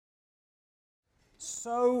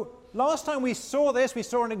So last time we saw this, we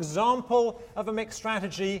saw an example of a mixed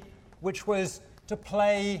strategy, which was to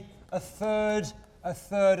play a third, a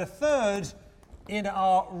third, a third in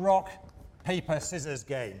our rock, paper, scissors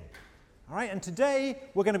game. All right, and today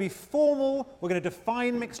we're going to be formal, we're going to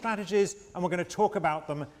define mixed strategies, and we're going to talk about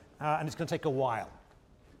them, and it's going to take a while.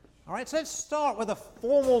 All right, so let's start with a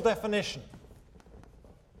formal definition.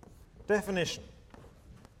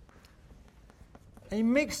 A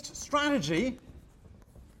mixed strategy,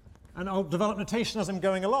 and I'll develop notation as I'm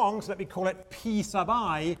going along, so let me call it P sub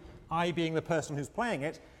I being the person who's playing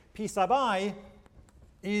it. P sub I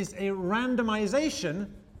is a randomization.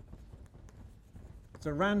 It's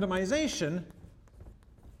a randomization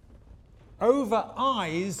over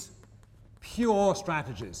I's pure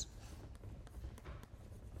strategies.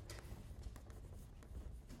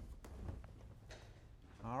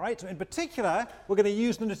 All right, so in particular, we're going to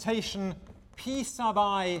use the notation P sub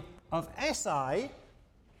I of Si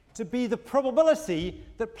to be the probability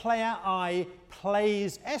that player I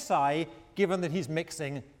plays Si, given that he's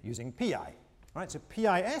mixing using Pi. All right, so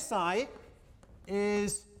Pi Si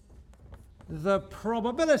is the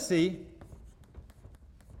probability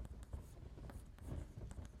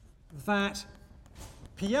that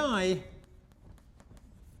Pi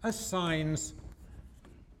assigns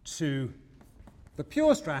to the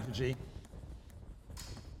pure strategy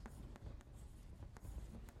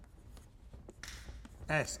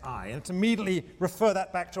Si. And let's immediately refer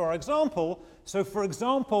that back to our example. So for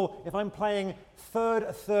example, if I'm playing third,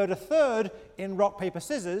 a third, a third in rock, paper,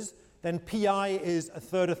 scissors, then Pi is a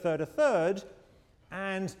third, a third, a third,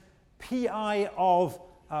 and Pi of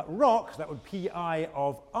rock, that would Pi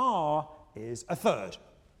of R, is a third.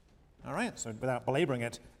 All right, so without belaboring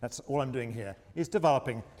it, that's all I'm doing here, is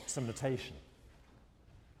developing some notation.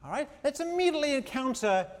 All right, let's immediately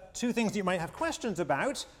encounter two things you might have questions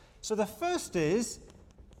about. So the first is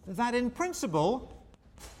that in principle,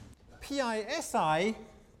 PISI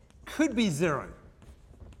could be 0.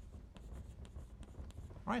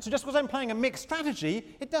 All right, so just because I'm playing a mixed strategy,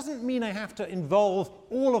 it doesn't mean I have to involve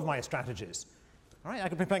all of my strategies. All right, I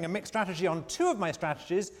could be playing a mixed strategy on two of my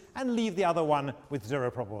strategies and leave the other one with 0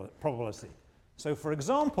 probability. So for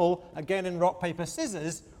example, again in rock, paper,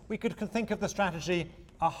 scissors, we could think of the strategy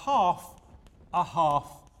a half,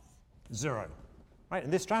 0. Right, in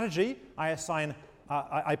this strategy,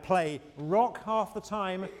 I play rock half the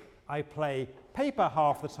time, I play paper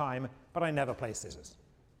half the time, but I never play scissors.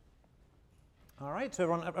 All right, so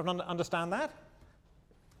everyone understand that?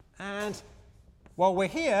 And while we're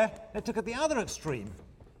here, let's look at the other extreme.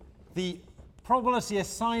 The probability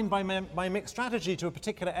assigned by my mixed strategy to a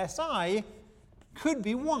particular SI could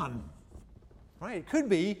be 1. Right, it could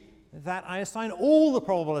be that I assign all the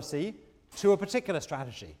probability to a particular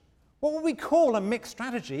strategy. What would we call a mixed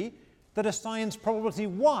strategy that assigns probability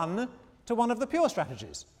 1 to one of the pure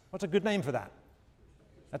strategies? What's a good name for that?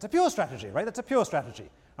 That's a pure strategy, right? That's a pure strategy.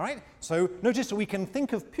 All right? So notice that we can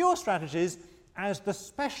think of pure strategies as the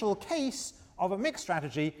special case of a mixed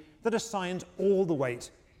strategy that assigns all the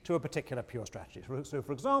weight to a particular pure strategy. So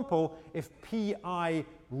for example, if Pi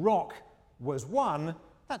rock was 1,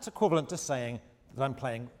 that's equivalent to saying that I'm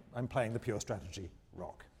playing the pure strategy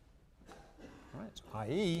rock. All right? So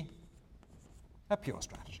i.e. a pure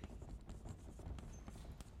strategy.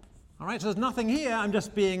 All right, so there's nothing here. I'm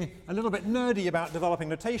just being a little bit nerdy about developing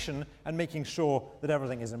notation and making sure that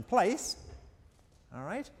everything is in place. All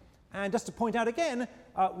right, and just to point out again,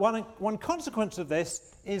 one consequence of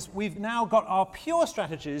this is we've now got our pure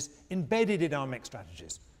strategies embedded in our mixed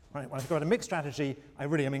strategies. Right, when I talk about a mixed strategy, I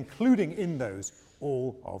really am including in those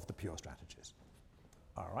all of the pure strategies.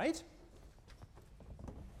 All right,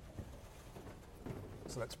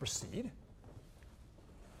 so let's proceed.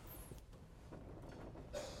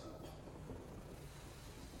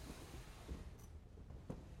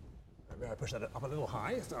 I push that up a little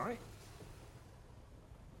high, sorry.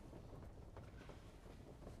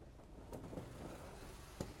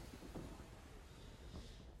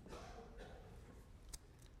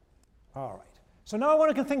 All right. So now I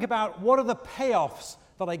want to think about what are the payoffs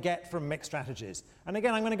that I get from mixed strategies. And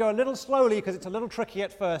again, I'm going to go a little slowly because it's a little tricky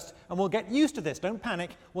at first, and we'll get used to this. Don't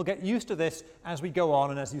panic. We'll get used to this as we go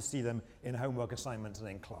on and as you see them in homework assignments and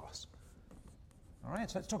in class. All right,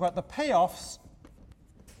 so let's talk about the payoffs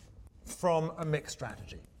from a mixed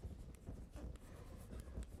strategy.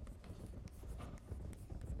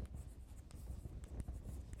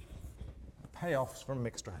 Payoffs from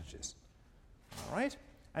mixed strategies. All right?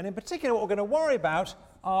 And in particular, what we're going to worry about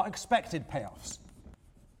are expected payoffs.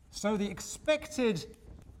 So the expected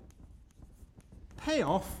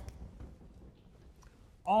payoff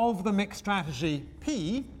of the mixed strategy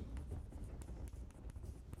P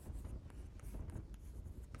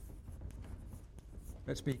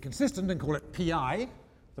let's be consistent and call it PI,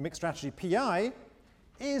 the mixed strategy PI,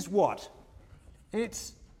 is what?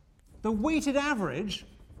 It's the weighted average.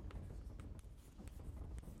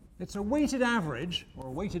 It's a weighted average, or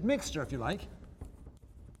a weighted mixture, if you like,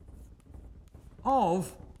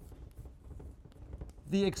 of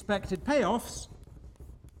the expected payoffs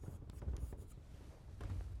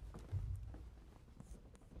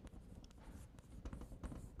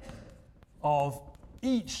of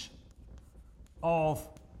each of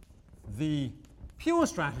the pure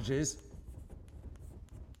strategies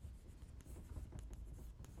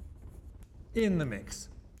in the mix.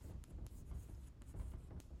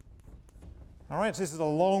 All right, so this is a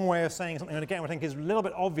long way of saying something, and again, I think is a little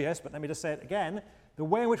bit obvious, but let me just say it again. The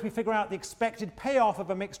way in which we figure out the expected payoff of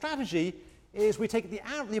a mixed strategy is we take the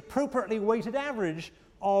appropriately weighted average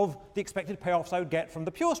of the expected payoffs I would get from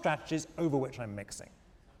the pure strategies over which I'm mixing.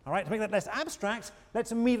 All right, to make that less abstract,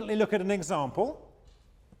 let's immediately look at an example.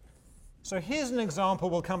 So here's an example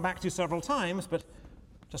we'll come back to several times, but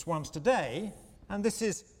just once today. And this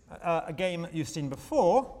is a game you've seen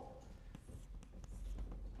before.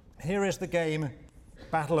 Here is the game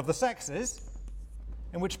Battle of the Sexes,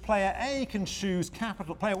 in which player A can choose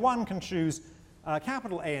player 1 can choose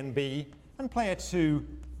capital A and B, and player 2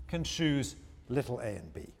 can choose little a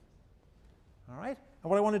and b. All right? And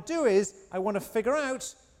what I want to do is I want to figure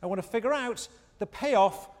out the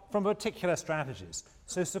payoff from particular strategies.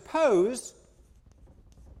 So suppose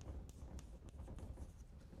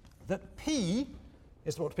that P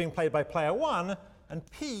is what's being played by player 1, and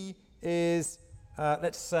P is,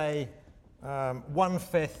 let's say,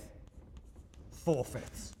 1/5,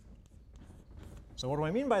 4/5. So what do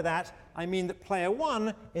I mean by that? I mean that player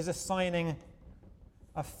 1 is assigning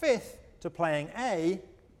a fifth to playing A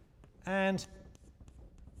and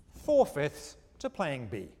 4/5 to playing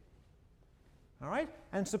B. All right?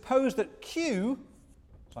 And suppose that Q,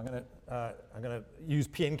 so I'm going to use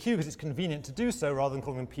P and Q because it's convenient to do so rather than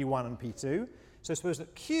calling them P1 and P2. So suppose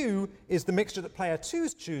that Q is the mixture that player 2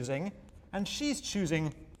 is choosing, and she's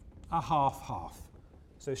choosing a 50/50.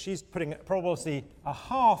 So she's putting probability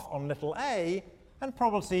 1/2 on little a and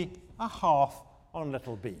probability 1/2 on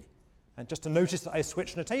little b. And just to notice that I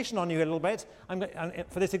switched notation on you a little bit,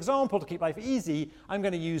 for this example, to keep life easy, I'm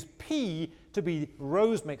going to use P to be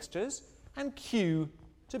rows mixtures and Q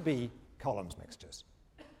to be columns mixtures.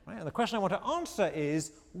 Right? And the question I want to answer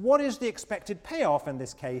is, what is the expected payoff in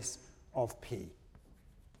this case of P?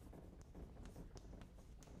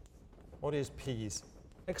 What is P's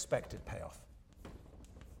expected payoff?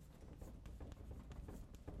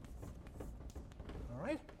 All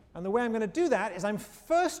right? And the way I'm going to do that is I'm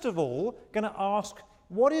first of all going to ask,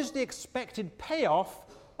 what is the expected payoff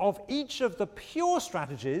of each of the pure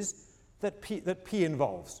strategies that P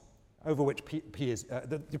involves, over which P is,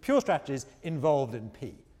 the pure strategies involved in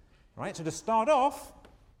P. Right? So to start off,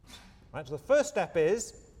 right, so the first step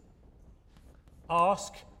is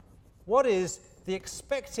ask, what is the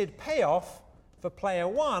expected payoff for player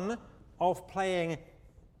 1 of playing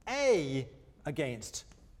A against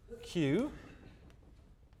Q?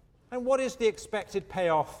 And what is the expected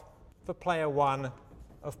payoff for player 1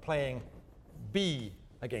 of playing B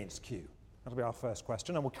against Q? That'll be our first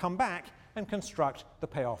question, and we'll come back and construct the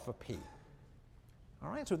payoff for P. All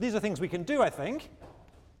right, so these are things we can do, I think.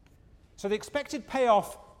 So the expected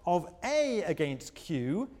payoff of A against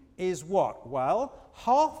Q is what? Well,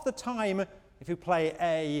 half the time if you play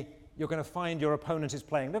A, you're going to find your opponent is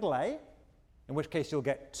playing little a, in which case you'll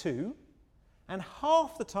get 2. And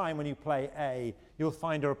half the time when you play A, you'll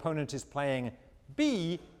find your opponent is playing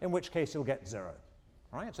B, in which case you'll get 0.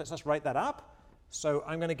 All right, so let's just write that up. So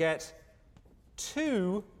I'm going to get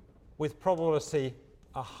 2 with probability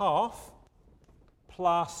 1/2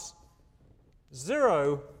 plus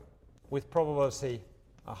 0 with probability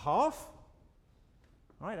 1/2. All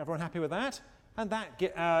right, everyone happy with that? And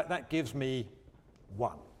that gives me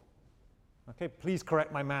 1. Okay, please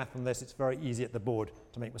correct my math on this. It's very easy at the board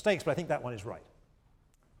to make mistakes, but I think that one is right.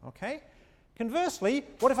 Okay. Conversely,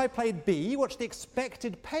 what if I played B? What's the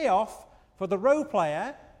expected payoff for the row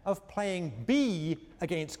player of playing B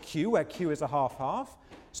against Q, where Q is a 1/2/2?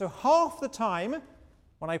 So half the time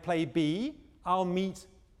when I play B, I'll meet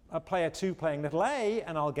a player 2 playing little a,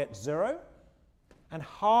 and I'll get 0. And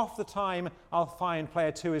half the time I'll find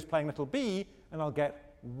player 2 is playing little b, and I'll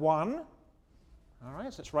get 1. All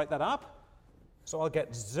right, so let's write that up. So I'll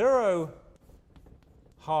get 0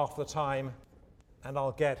 half the time, and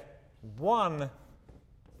I'll get 1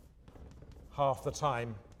 half the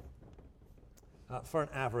time for an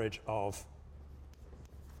average of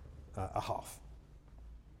 1/2.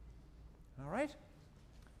 All right?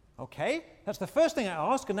 Okay, that's the first thing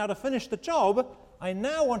I ask, and now to finish the job, I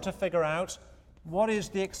now want to figure out what is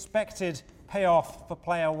the expected payoff for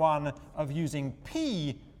player 1 of using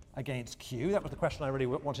P against Q. That was the question I really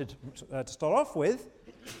wanted to start off with.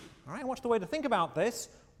 All right, what's the way to think about this?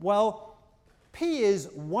 Well, P is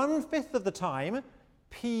 1/5 of the time.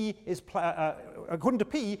 P is, according to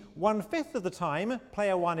P, 1/5 of the time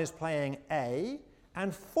player 1 is playing A,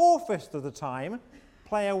 and 4/5 of the time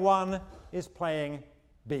player 1 is playing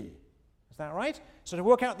B. Is that right? So to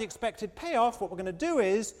work out the expected payoff, what we're going to do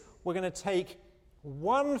is we're going to take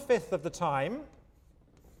 1/5 of the time,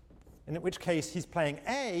 in which case he's playing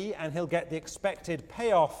A, and he'll get the expected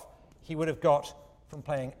payoff he would have got from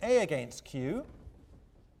playing A against Q.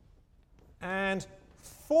 And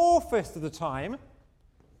 4/5 of the time,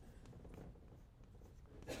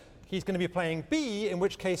 he's going to be playing B, in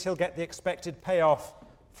which case he'll get the expected payoff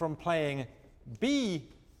from playing B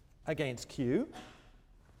against Q.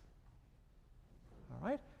 All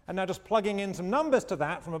right? And now just plugging in some numbers to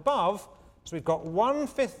that from above, so we've got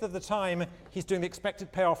 1/5 of the time he's doing the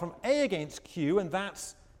expected payoff from A against Q, and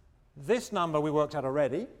that's this number we worked out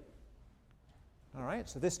already. All right,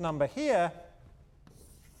 so this number here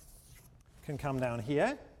can come down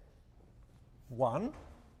here, 1.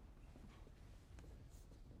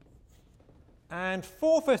 And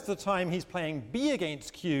 4/5 of the time he's playing B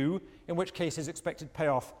against Q, in which case his expected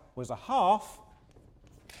payoff was 1/2.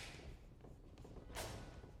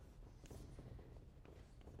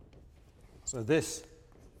 So this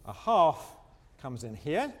 1/2 comes in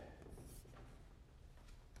here.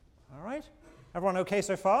 All right. Everyone okay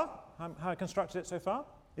so far? How I constructed it so far?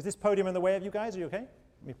 Is this podium in the way of you guys? Are you okay?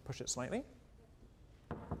 Let me push it slightly.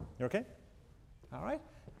 You're okay? All right.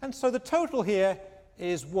 And so the total here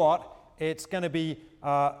is what? It's going to be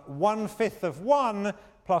 1/5 of 1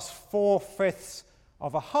 plus 4/5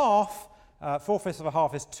 of 1/2. 4/5 of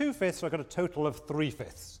 1/2 is 2/5, so I've got a total of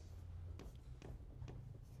 3/5.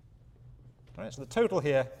 All right, so the total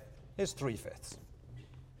here is 3/5.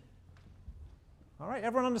 All right,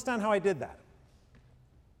 everyone understand how I did that?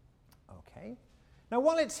 Okay. Now,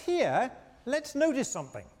 while it's here, let's notice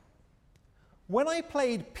something. When I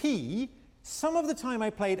played P, some of the time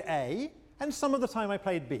I played A, and some of the time I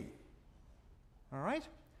played B. All right?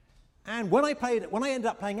 And when I ended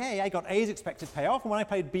up playing A, I got A's expected payoff, and when I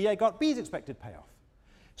played B, I got B's expected payoff.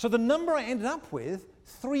 So the number I ended up with,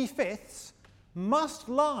 3/5, must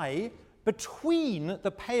lie between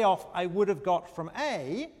the payoff I would have got from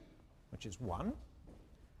A, which is 1,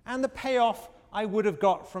 and the payoff I would have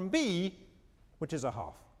got from B, which is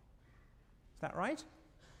 1/2. Is that right?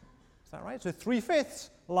 Is that right? So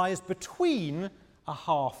 3/5 lies between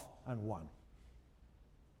 1/2 and 1.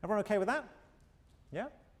 Everyone okay with that? Yeah?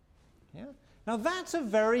 Yeah? Now that's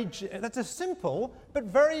a simple but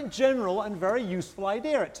very general and very useful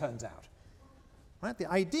idea, it turns out. Right? The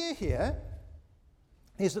idea here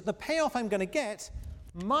is that the payoff I'm going to get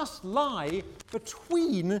must lie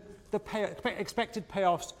between the expected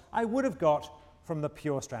payoffs I would have got from the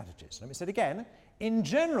pure strategies. Let me say it again. In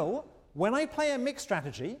general, when I play a mixed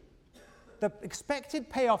strategy, the expected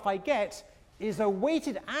payoff I get is a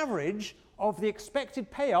weighted average of the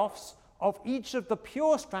expected payoffs of each of the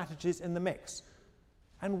pure strategies in the mix.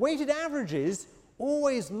 And weighted averages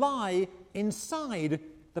always lie inside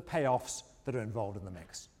the payoffs that are involved in the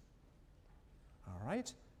mix. All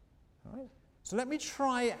right? All right. So let me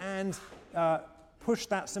try and push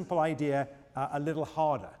that simple idea a little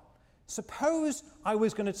harder. Suppose I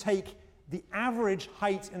was going to take the average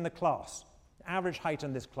height in the class, average height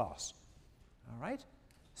in this class. All right?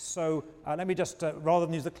 So let me just, rather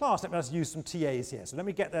than use the class, let me just use some TAs here. So let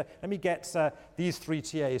me get these 3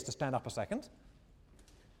 TAs to stand up a second.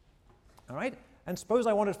 All right? And suppose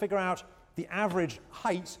I wanted to figure out the average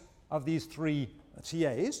height of these 3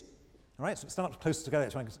 TAs. All right? So stand up closer together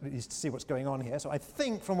so I can see what's going on here. So I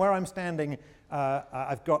think from where I'm standing,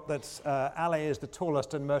 I've got that Ale is the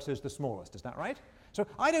tallest and Murta is the smallest. Is that right? So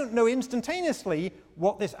I don't know instantaneously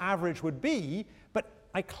what this average would be, but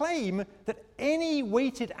I claim that any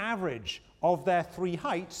weighted average of their 3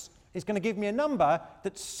 heights is going to give me a number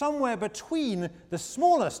that's somewhere between the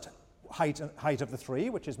smallest height of the 3,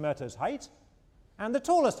 which is Murta's height, and the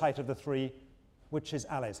tallest height of the 3, which is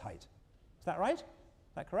Ale's height. Is that right?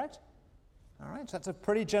 Is that correct? All right, so that's a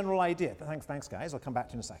pretty general idea. Thanks, guys. I'll come back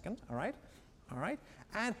to you in a second. All right? All right?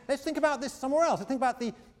 And let's think about this somewhere else. Let's think about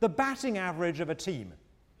the batting average of a team.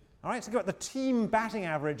 All right, let's think about the team batting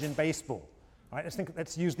average in baseball. All right,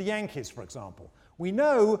 let's use the Yankees, for example. We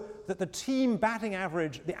know that the team batting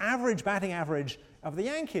average, the average batting average of the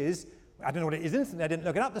Yankees, I don't know what it is instantly, I didn't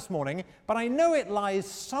look it up this morning, but I know it lies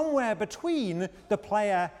somewhere between the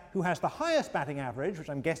player who has the highest batting average, which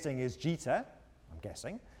I'm guessing is Jeter,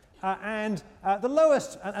 and the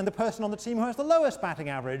lowest, and the person on the team who has the lowest batting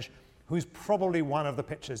average, who's probably one of the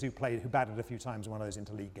pitchers who batted a few times in one of those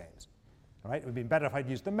interleague games. All right? It would have been better if I'd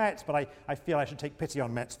used the Mets, but I feel I should take pity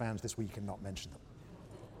on Mets fans this week and not mention them.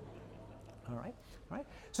 All right? All right?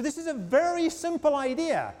 So this is a very simple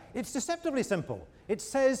idea. It's deceptively simple. It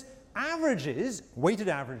says averages, weighted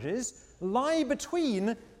averages, lie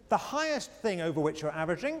between the highest thing over which you're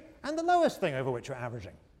averaging and the lowest thing over which you're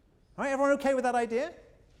averaging. All right? Everyone okay with that idea?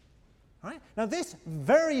 All right? Now this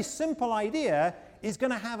very simple idea is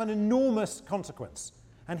going to have an enormous consequence.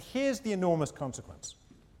 And here's the enormous consequence.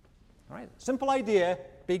 All right? Simple idea,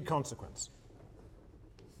 big consequence.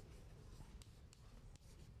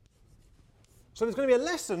 So there's going to be a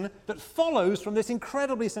lesson that follows from this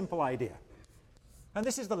incredibly simple idea. And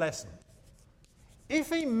this is the lesson.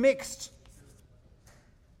 If a mixed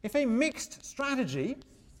strategy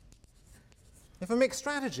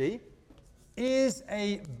is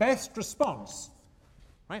a best response,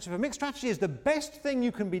 right? So if a mixed strategy is the best thing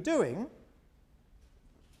you can be doing,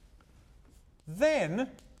 then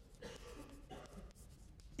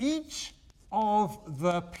each of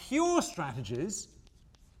the pure strategies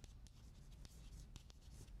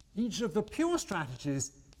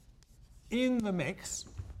in the mix,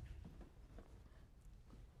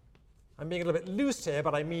 I'm being a little bit loose here,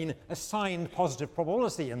 but I mean assigned positive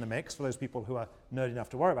probability in the mix for those people who are nerdy enough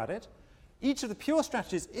to worry about it. Each of the pure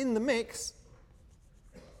strategies in the mix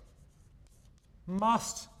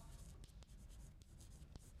must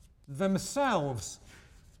themselves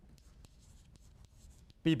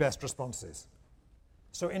be best responses.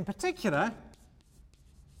 So in particular,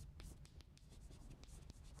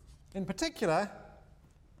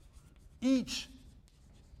 each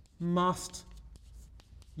must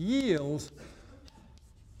yield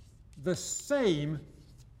the same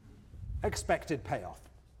expected payoff.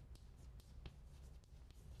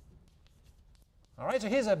 All right, so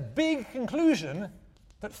here's a big conclusion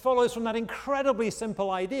that follows from that incredibly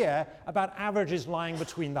simple idea about averages lying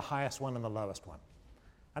between the highest one and the lowest one.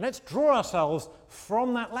 And let's draw ourselves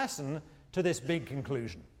from that lesson to this big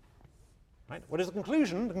conclusion. Right? What is the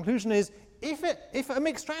conclusion? The conclusion is if a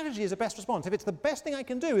mixed strategy is a best response, if it's the best thing I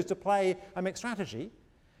can do is to play a mixed strategy,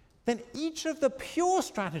 then each of the pure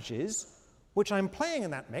strategies which I'm playing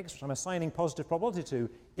in that mix, which I'm assigning positive probability to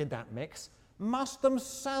in that mix, must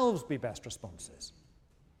themselves be best responses.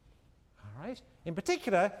 All right? In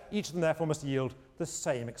particular, each of them therefore must yield the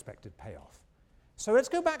same expected payoff. So let's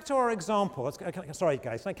go back to our example. Sorry,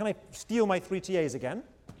 guys, can I steal my 3 TAs again?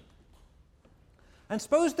 And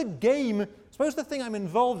suppose the thing I'm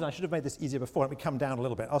involved in, I should have made this easier before, let me come down a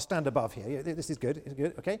little bit. I'll stand above here. This is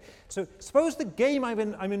good, okay? So suppose the game I'm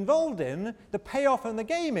involved in, the payoff in the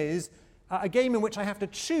game is a game in which I have to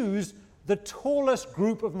choose the tallest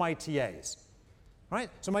group of my TAs. Right?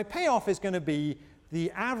 So my payoff is going to be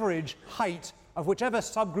the average height of whichever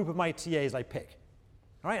subgroup of my TAs I pick.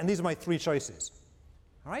 All right? And these are my 3 choices.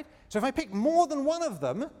 All right? So if I pick more than one of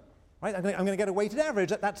them, right, I'm going to get a weighted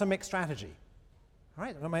average. That's a mixed strategy. All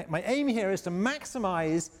right? My aim here is to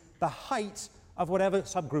maximize the height of whatever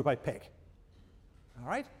subgroup I pick. All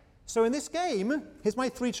right? So in this game, here's my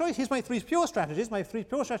 3 choices. Here's my 3 pure strategies. My 3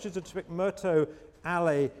 pure strategies are to pick Murto,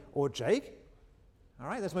 Ale, or Jake. All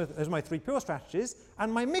right, those are my 3 pure strategies.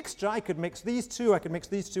 And my mixture, I could mix these 2, I could mix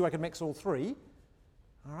these 2, I could mix all 3.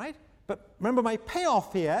 All right? But remember, my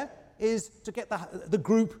payoff here is to get the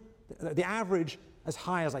group, the average, as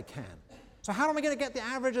high as I can. So how am I going to get the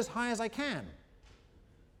average as high as I can?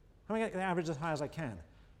 How am I going to get the average as high as I can?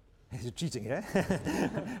 You're cheating here.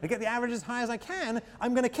 I get the average as high as I can.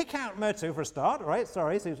 I'm going to kick out Murto for a start, all right?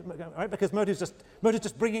 Sorry, all right, because Murto's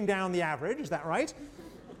just bringing down the average. Is that right?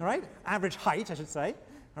 All right, average height, I should say.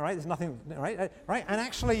 All right, there's nothing. All right, and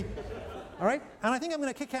actually, all right, and I think I'm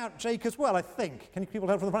going to kick out Jake as well. I think. Can you people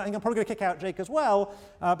tell from the front? I think I'm probably going to kick out Jake as well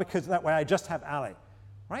because that way I just have Ale.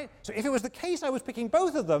 Right? So if it was the case I was picking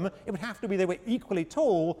both of them, it would have to be they were equally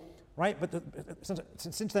tall, right? But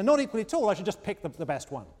since they're not equally tall, I should just pick the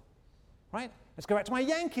best one. Right? Let's go back to my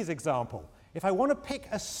Yankees example. If I want to pick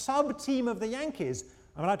a sub-team of the Yankees,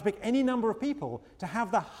 I'm allowed to pick any number of people to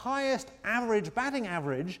have the highest average batting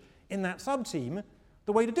average in that sub-team.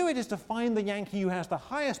 The way to do it is to find the Yankee who has the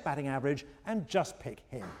highest batting average and just pick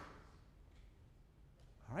him.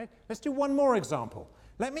 All right? Let's do one more example.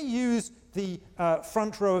 Let me use the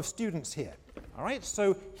front row of students here. All right?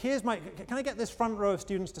 So here's my... Can I get this front row of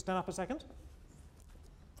students to stand up a second?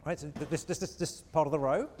 All right, so this part of the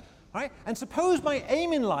row. All right? And suppose my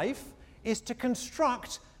aim in life is to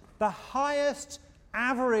construct the highest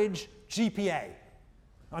average GPA.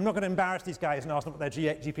 I'm not going to embarrass these guys and ask them what their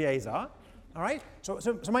GPAs are. All right?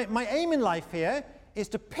 So my aim in life here is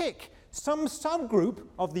to pick some subgroup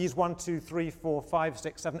of these 1, 2, 3, 4, 5,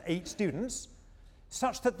 6, 7, 8 students,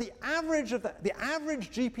 such that the average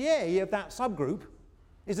GPA of that subgroup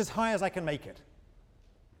is as high as I can make it.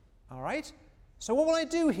 All right? So what will I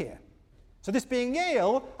do here? So this being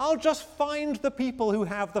Yale, I'll just find the people who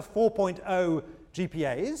have the 4.0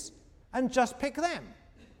 GPAs and just pick them.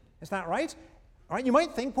 Is that right? All right, you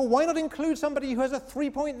might think, well, why not include somebody who has a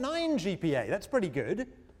 3.9 GPA? That's pretty good.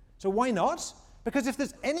 So why not? Because if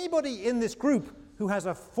there's anybody in this group who has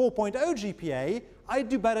a 4.0 GPA, I'd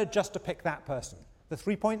do better just to pick that person. The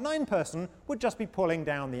 3.9 person would just be pulling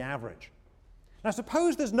down the average. Now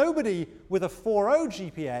suppose there's nobody with a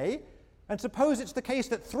 4.0 GPA, and suppose it's the case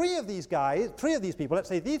that three of these people, let's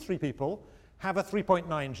say these 3 people, have a 3.9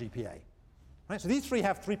 GPA. Right? So these 3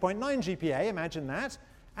 have 3.9 GPA, imagine that,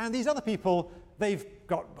 and these other people, they've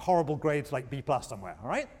got horrible grades like B+ somewhere, all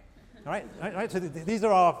right? All right? So these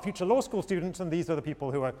are our future law school students, and these are the people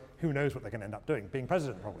who knows what they're going to end up doing, being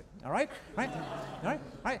president probably, all right? All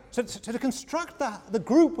right? So to construct the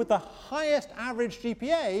group with the highest average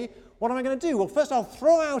GPA, what am I going to do? Well, first I'll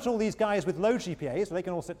throw out all these guys with low GPAs so they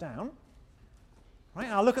can all sit down. Right?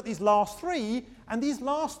 And I'll look at these last 3, and these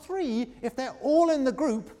last 3, if they're all in the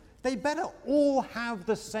group, they better all have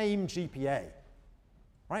the same GPA.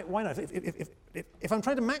 Right? Why not? If I'm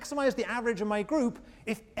trying to maximize the average of my group,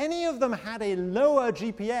 if any of them had a lower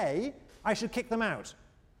GPA, I should kick them out.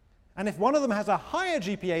 And if one of them has a higher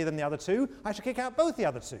GPA than the other 2, I should kick out both the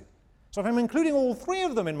other 2. So if I'm including all 3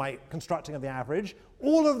 of them in my constructing of the average,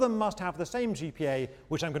 all of them must have the same GPA,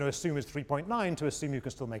 which I'm going to assume is 3.9 to assume you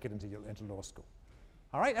can still make it into law school.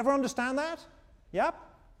 All right, everyone understand that? Yep?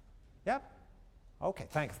 Yep? Okay,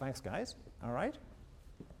 thanks guys. All right,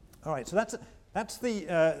 so that's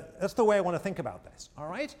the way I want to think about this. All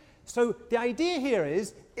right, so the idea here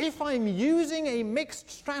is if I'm using a mixed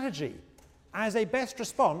strategy as a best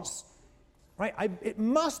response, right, it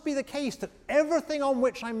must be the case that everything on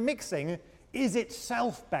which I'm mixing is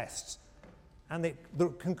itself best. And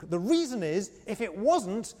the reason is, if it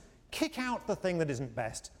wasn't, kick out the thing that isn't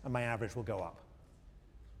best, and my average will go up.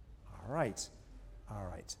 All right.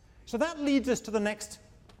 So that leads us to the next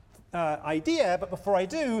idea, but before I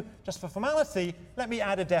do, just for formality, let me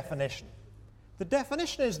add a definition. The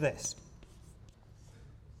definition is this.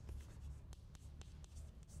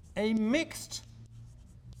 A mixed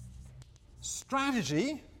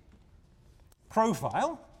strategy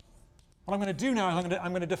profile. What I'm going to do now is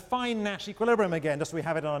I'm going to define Nash equilibrium again, just so we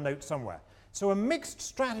have it on a note somewhere. So a mixed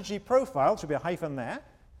strategy profile, should be a hyphen there,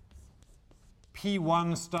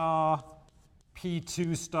 P1 star,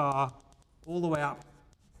 P2 star, all the way up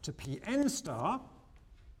to Pn star,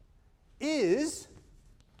 is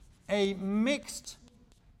a mixed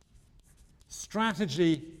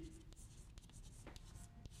strategy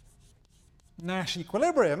Nash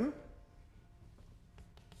equilibrium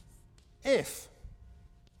if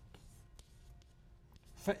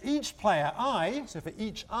for each player I, so for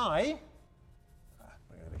each I,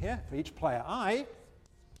 bring it over here, for each player I,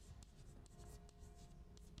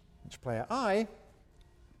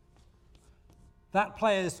 that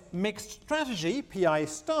player's mixed strategy, Pi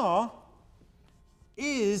star,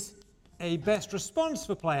 is a best response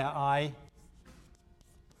for player I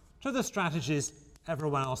to the strategies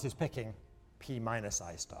everyone else is picking, P minus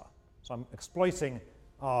I star. So I'm exploiting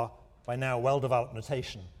our, by now, well-developed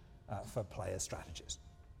notation for player strategies.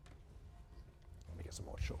 Let me get some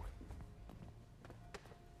more chalk.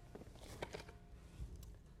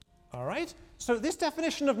 All right, so this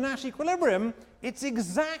definition of Nash equilibrium, it's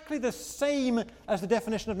exactly the same as the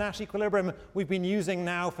definition of Nash equilibrium we've been using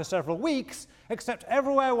now for several weeks, except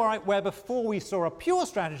everywhere where before we saw a pure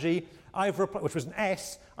strategy, which was an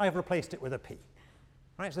S, I've replaced it with a P.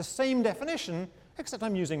 Right, it's the same definition, except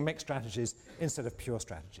I'm using mixed strategies instead of pure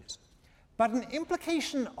strategies. But an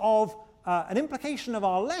implication of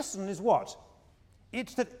our lesson is what?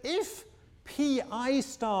 It's that if Pi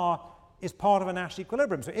star is part of a Nash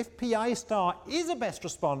equilibrium, so if Pi star is a best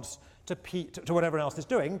response to whatever else is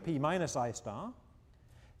doing, P minus I star,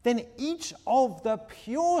 then each of the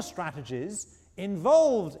pure strategies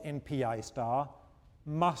involved in Pi star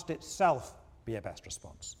must itself be a best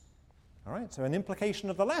response. All right, so an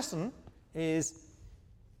implication of the lesson is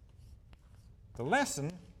the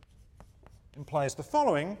lesson implies the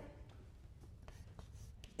following.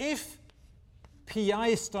 If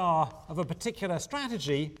Pi star of a particular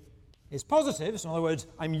strategy is positive, so in other words,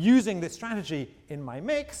 I'm using this strategy in my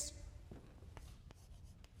mix,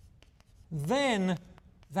 then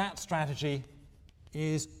that strategy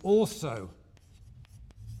is also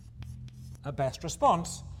a best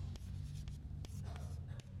response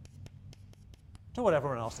to what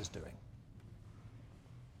everyone else is doing.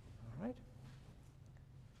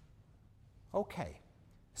 Okay,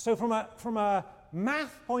 so from a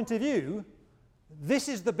math point of view, this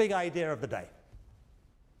is the big idea of the day,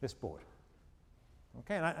 this board.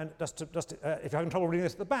 Okay, and if you're having trouble reading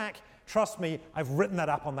this at the back, trust me, I've written that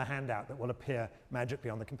up on the handout that will appear magically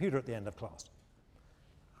on the computer at the end of class.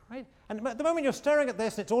 All right? And at the moment you're staring at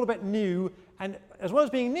this, and it's all a bit new, and as well as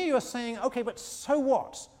being new, you're saying, okay, but so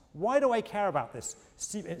what? Why do I care about this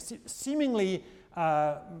seemingly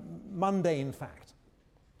mundane fact?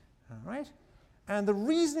 All right? And the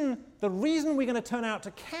reason we're going to turn out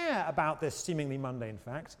to care about this seemingly mundane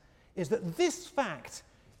fact is that this fact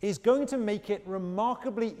is going to make it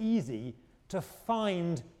remarkably easy to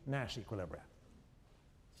find Nash equilibria.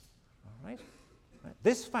 All right?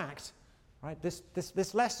 This fact, right,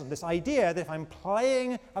 this lesson, this idea that if I'm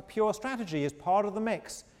playing a pure strategy as part of the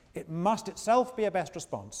mix, it must itself be a best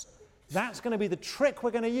response. That's going to be the trick we're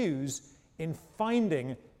going to use in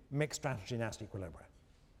finding mixed strategy Nash equilibria.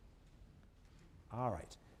 All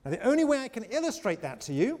right. Now, the only way I can illustrate that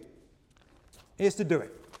to you is to do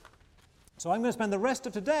it. So I'm going to spend the rest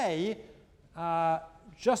of today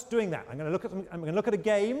just doing that. I'm going to look at a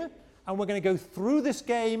game, and we're going to go through this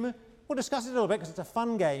game. We'll discuss it a little bit because it's a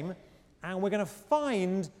fun game, and we're going to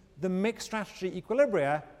find the mixed strategy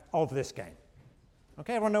equilibria of this game.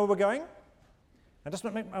 Okay, everyone know where we're going? I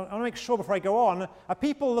want to make sure before I go on, are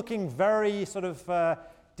people looking very sort of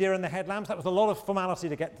deer in the headlamps? That was a lot of formality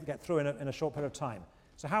to get through in a short period of time.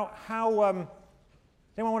 So does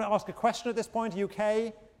anyone want to ask a question at this point? Are you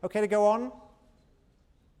okay? Okay to go on?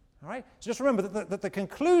 All right, so just remember that the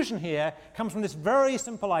conclusion here comes from this very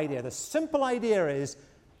simple idea. The simple idea is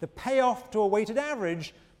the payoff to a weighted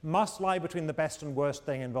average must lie between the best and worst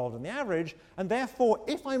thing involved in the average, and therefore,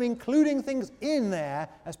 if I'm including things in there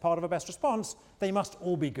as part of a best response, they must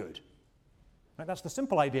all be good. Right, that's the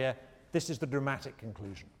simple idea. This is the dramatic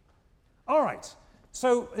conclusion. All right,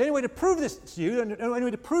 so the only way to prove this to you, and the only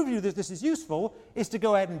way to prove to you that this is useful, is to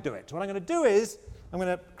go ahead and do it. So what I'm going to do is, I'm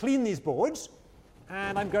going to clean these boards,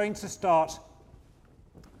 and I'm going to start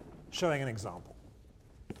showing an example.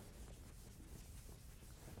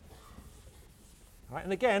 All right,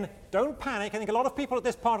 and again, don't panic. I think a lot of people at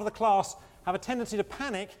this part of the class have a tendency to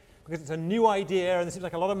panic because it's a new idea and there seems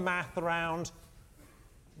like a lot of math around.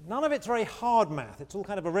 None of it's very hard math. It's all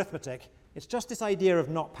kind of arithmetic. It's just this idea of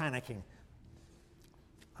not panicking.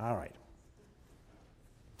 All right.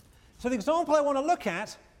 So the example I want to look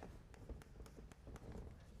at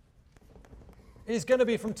is going to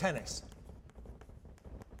be from tennis.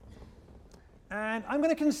 And I'm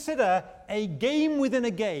going to consider a game within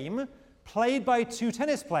a game played by two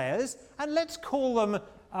tennis players, and let's call them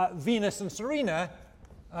Venus and Serena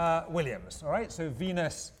Williams. All right, so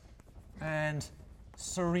Venus and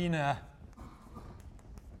Serena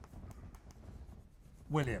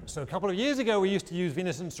Williams. So a couple of years ago, we used to use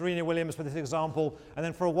Venus and Serena Williams for this example, and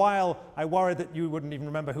then for a while, I worried that you wouldn't even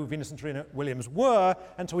remember who Venus and Serena Williams were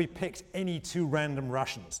until we picked any two random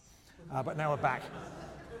Russians. But now we're back.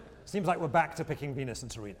 Seems like we're back to picking Venus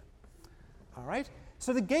and Serena. All right?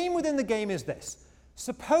 So the game within the game is this.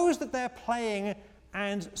 Suppose that they're playing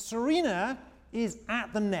and Serena is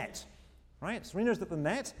at the net. Right? Serena is at the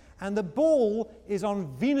net, and the ball is on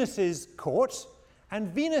Venus's court, and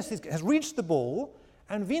Venus has reached the ball,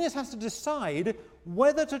 and Venus has to decide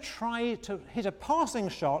whether to try to hit a passing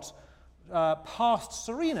shot past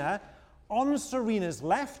Serena on Serena's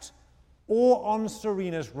left or on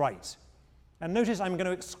Serena's right. And notice I'm going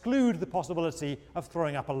to exclude the possibility of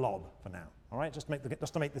throwing up a lob for now. All right, just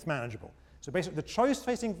to make this manageable. So basically, the choice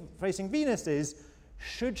facing Venus is,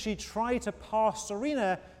 should she try to pass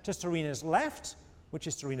Serena to Serena's left, which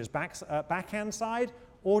is Serena's backhand side,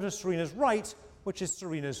 or to Serena's right, which is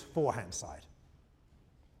Serena's forehand side?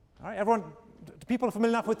 All right, everyone, people are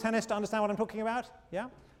familiar enough with tennis to understand what I'm talking about? Yeah?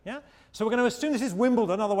 Yeah? So we're going to assume this is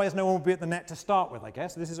Wimbledon, otherwise no one will be at the net to start with, I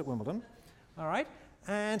guess. This is at Wimbledon. All right,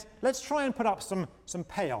 and let's try and put up some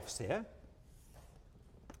payoffs here.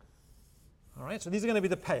 All right, so these are going to be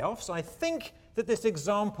the payoffs. I think that this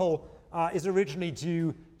example is originally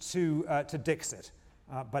due to Dixit,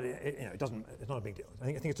 but it doesn't. It's not a big deal.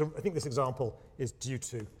 I think this example is due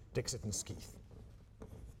to Dixit and Skeeth.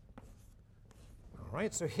 All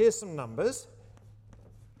right, so here's some numbers,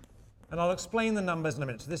 and I'll explain the numbers in a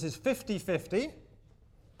minute. So this is 50-50,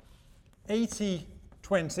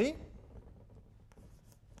 80-20,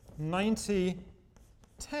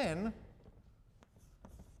 90-10,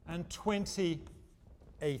 and 20-80.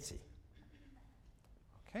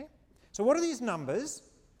 Okay? So what are these numbers?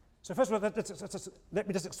 So first of all, let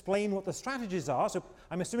me just explain what the strategies are. So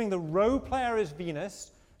I'm assuming the row player is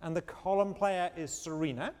Venus and the column player is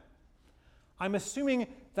Serena. I'm assuming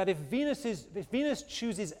that if Venus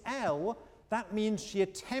chooses L, that means she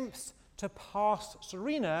attempts to pass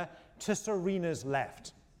Serena to Serena's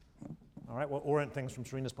left. All right, we'll orient things from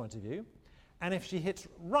Serena's point of view. And if she hits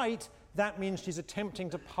right, that means she's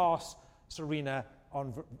attempting to pass Serena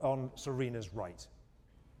on Serena's right.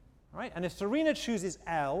 All right, and if Serena chooses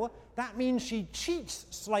L, that means she cheats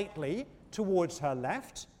slightly towards her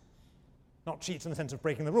left. Not cheats in the sense of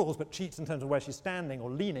breaking the rules, but cheats in terms of where she's standing or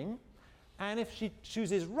leaning. And if she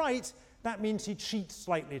chooses right, that means she cheats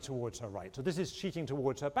slightly towards her right. So this is cheating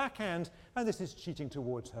towards her backhand, and this is cheating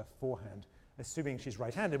towards her forehand, assuming she's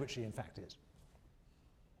right-handed, which she in fact is.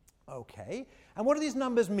 Okay, and what do these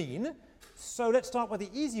numbers mean? So let's start with the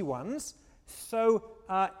easy ones. So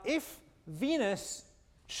if Venus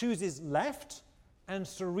chooses left and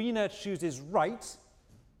Serena chooses right,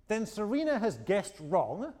 then Serena has guessed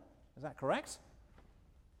wrong. Is that correct?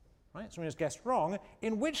 Right, Serena's guessed wrong,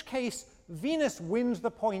 in which case Venus wins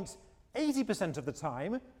the point 80% of the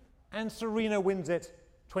time, and Serena wins it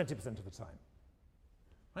 20% of the time.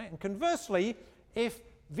 Right? And conversely, if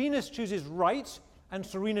Venus chooses right and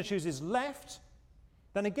Serena chooses left,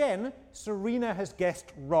 then again, Serena has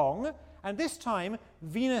guessed wrong, and this time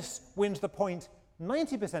Venus wins the point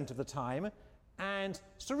 90% of the time, and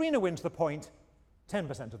Serena wins the point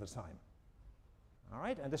 10% of the time. All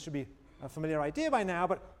right, and this should be a familiar idea by now,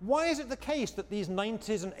 but why is it the case that these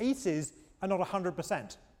 90s and 80s are not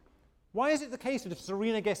 100%? Why is it the case that if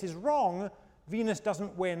Serena guesses wrong, Venus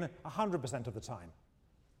doesn't win 100% of the time?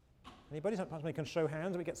 Anybody? Somebody can show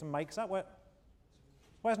hands. We get some mics up.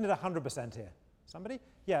 Why isn't it 100% here? Somebody?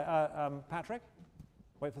 Yeah, Patrick?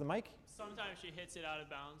 Wait for the mic. Sometimes she hits it out of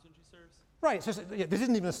bounds when she serves. Right, so yeah, this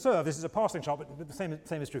isn't even a serve, this is a passing shot, but the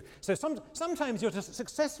same is true. So sometimes you're just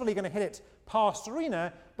successfully going to hit it past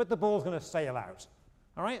Serena, but the ball's going to sail out.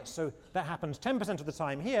 All right, so that happens 10% of the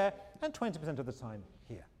time here and 20% of the time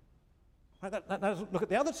here. Right, let's look at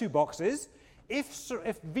the other two boxes. If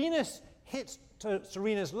Venus hits to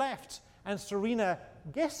Serena's left and Serena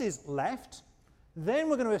guesses left, then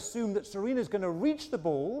we're going to assume that Serena's going to reach the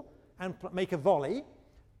ball and make a volley,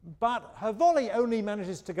 but her volley only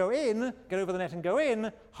manages to go in, get over the net and go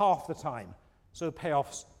in, half the time. So the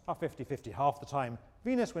payoffs are 50-50. Half the time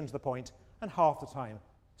Venus wins the point, and half the time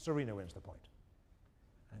Serena wins the point.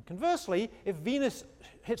 And conversely, if Venus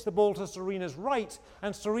hits the ball to Serena's right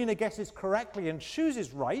and Serena guesses correctly and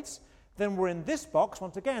chooses right, then we're in this box.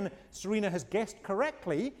 Once again, Serena has guessed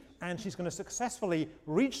correctly, and she's going to successfully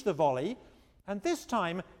reach the volley. And this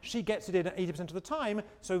time, she gets it in at 80% of the time,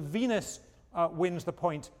 so Venus wins the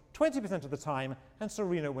point 20% of the time, and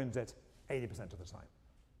Serena wins it 80% of the time.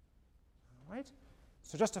 All right?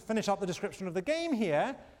 So just to finish up the description of the game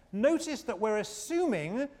here, notice that we're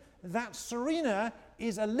assuming that Serena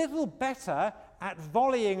is a little better at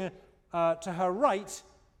volleying to her right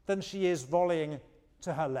than she is volleying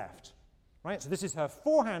to her left. Right? So this is her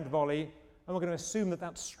forehand volley, and we're going to assume that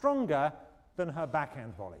that's stronger than her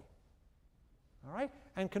backhand volley. All right?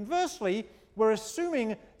 And conversely, we're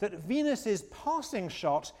assuming that Venus's passing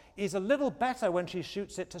shot is a little better when she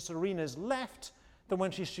shoots it to Serena's left than when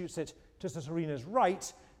she shoots it to Serena's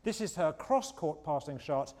right. This is her cross-court passing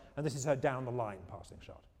shot, and this is her down-the-line passing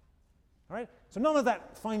shot. All right? So none of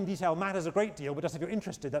that fine detail matters a great deal, but just if you're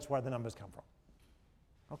interested, that's where the numbers come from.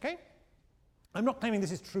 Okay? I'm not claiming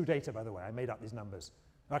this is true data, by the way. I made up these numbers.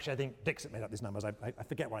 Actually, I think Dixit made up these numbers. I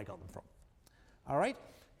forget where I got them from. All right?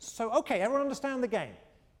 So, okay, everyone understand the game?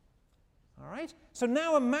 All right? So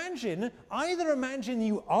now either imagine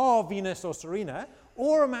you are Venus or Serena,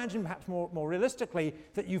 or imagine perhaps more realistically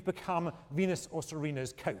that you've become Venus or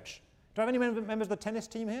Serena's coach. Do I have any members of the tennis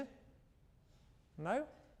team here? No?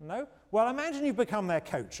 No? Well, imagine you've become their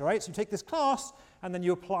coach, all right? So you take this class, and then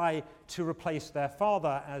you apply to replace their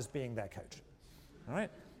father as being their coach. All right?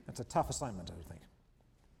 That's a tough assignment, I would think.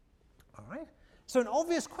 All right? So an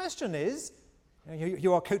obvious question is,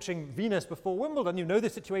 you are coaching Venus before Wimbledon, you know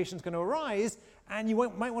this situation is going to arise, and you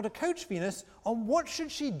might want to coach Venus on what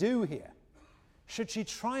should she do here. Should she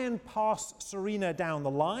try and pass Serena down the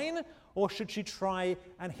line, or should she try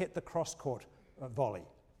and hit the cross-court volley,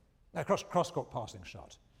 cross-court passing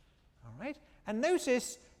shot? All right? And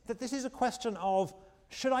notice that this is a question of,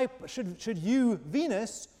 should you,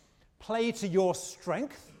 Venus, play to your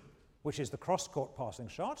strength, which is the cross-court passing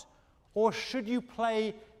shot, or should you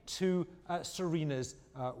play to Serena's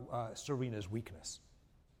weakness,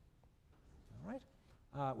 all right?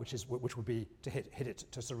 Which would be to hit it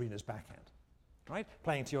to Serena's backhand, right?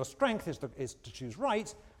 Playing to your strength is to choose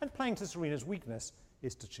right, and playing to Serena's weakness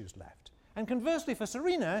is to choose left. And conversely, for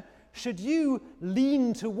Serena, should you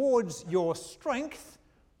lean towards your strength,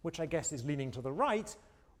 which I guess is leaning to the right,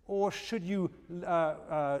 or should you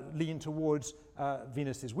lean towards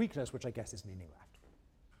Venus's weakness, which I guess is leaning left?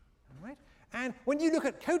 All right? And when you look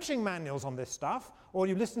at coaching manuals on this stuff, or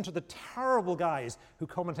you listen to the terrible guys who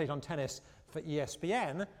commentate on tennis for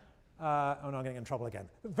ESPN, oh no, I'm getting in trouble again.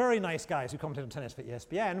 Very nice guys who commentate on tennis for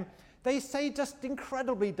ESPN, they say just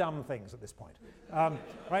incredibly dumb things at this point.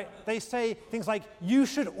 Right? They say things like, you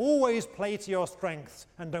should always play to your strengths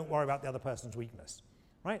and don't worry about the other person's weakness.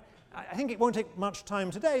 Right? I think it won't take much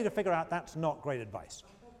time today to figure out that's not great advice.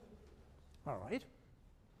 All right?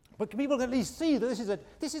 But people can at least see that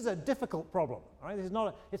this is a difficult problem. Right? It's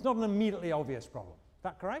not an immediately obvious problem. Is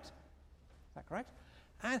that correct? Is that correct?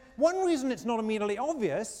 And one reason it's not immediately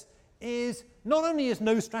obvious is not only is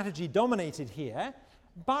no strategy dominated here,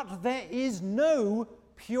 but there is no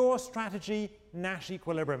pure strategy Nash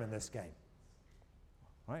equilibrium in this game,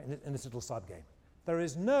 right? In this little subgame. There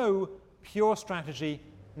is no pure strategy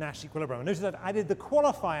Nash equilibrium. Notice I've added the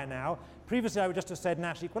qualifier now. Previously I would just have said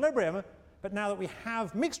Nash equilibrium, but now that we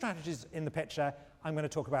have mixed strategies in the picture, I'm going to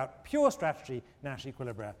talk about pure strategy Nash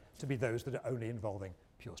equilibria to be those that are only involving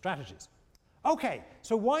pure strategies. Okay,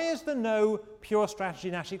 so why is there no pure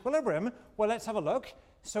strategy Nash equilibrium? Well, let's have a look.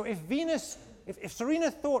 So if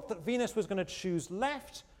Serena thought that Venus was going to choose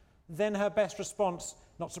left, then her best response,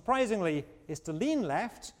 not surprisingly, is to lean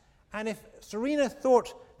left. And if Serena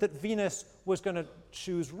thought that Venus was going to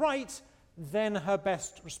choose right, then her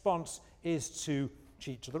best response is to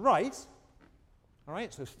cheat to the right. All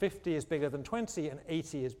right, so 50 is bigger than 20 and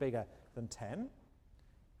 80 is bigger than 10.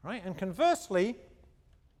 All right, and conversely,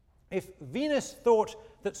 if Venus thought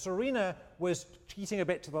that Serena was cheating a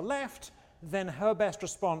bit to the left, then her best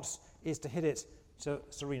response is to hit it to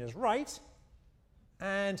Serena's right.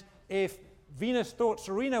 And if Venus thought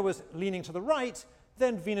Serena was leaning to the right,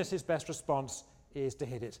 then Venus's best response is to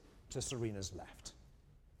hit it to Serena's left.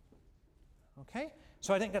 Okay?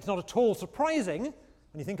 So I think that's not at all surprising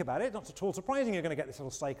when you think about it. Not at all surprising you're going to get this little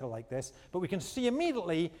cycle like this. But we can see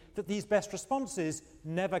immediately that these best responses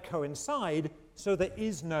never coincide, so there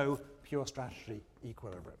is no pure strategy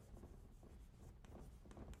equilibrium.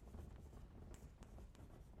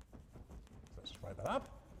 Let's just write that up.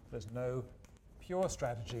 There's no pure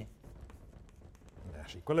strategy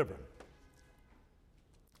Nash equilibrium.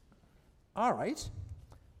 All right.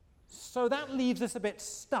 So that leaves us a bit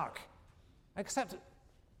stuck. Except,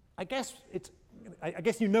 I guess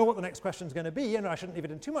you know what the next question is going to be, and I shouldn't leave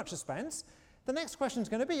it in too much suspense. The next question is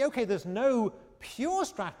going to be, okay, there's no pure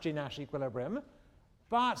strategy Nash equilibrium,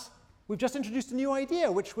 but we've just introduced a new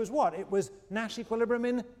idea, which was what? It was Nash equilibrium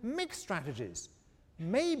in mixed strategies.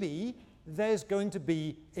 Maybe there's going to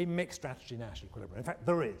be a mixed strategy Nash equilibrium. In fact,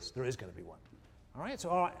 there is going to be one. All right, so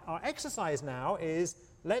our exercise now is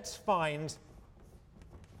let's find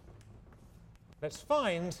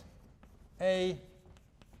a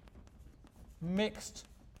mixed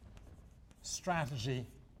strategy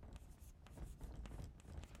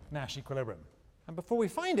Nash equilibrium. And before we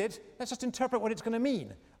find it, let's just interpret what it's going to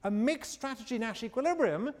mean. A mixed strategy Nash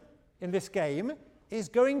equilibrium in this game is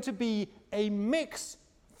going to be a mix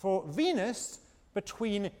for Venus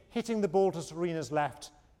between hitting the ball to Serena's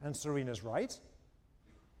left and Serena's right,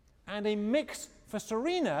 and a mix for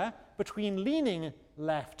Serena between leaning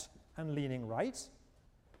left and leaning right,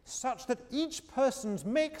 such that each person's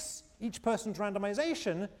mix, each person's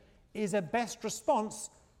randomization, is a best response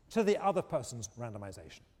to the other person's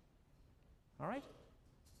randomization. All right?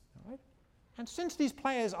 All right? And since these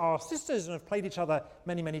players are sisters and have played each other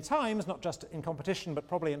many, many times, not just in competition but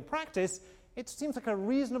probably in practice, it seems like a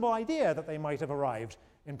reasonable idea that they might have arrived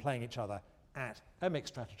in playing each other at a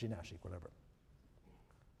mixed strategy Nash equilibrium.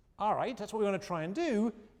 All right, that's what we want to try and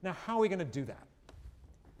do. Now, how are we going to do that?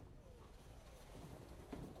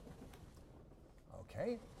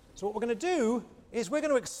 Okay, so what we're going to do is we're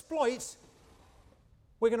going to exploit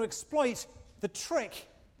the trick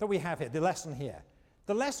that we have here, the lesson here.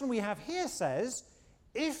 The lesson we have here says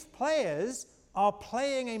if players are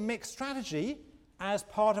playing a mixed strategy as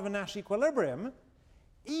part of a Nash equilibrium,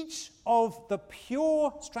 each of the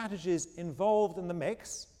pure strategies involved in the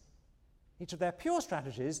mix, each of their pure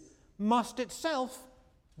strategies, must itself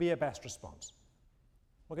be a best response.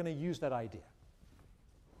 We're going to use that idea.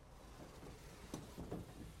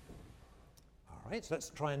 All right, so let's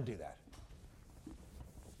try and do that.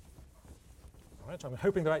 All right, so I'm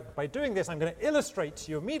hoping that by doing this, I'm going to illustrate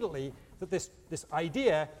to you immediately that this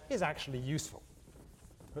idea is actually useful.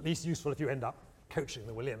 At least useful if you end up coaching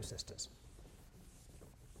the Williams sisters.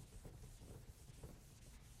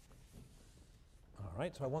 All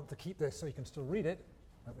right, so I want to keep this so you can still read it.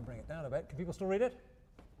 Let me bring it down a bit. Can people still read it?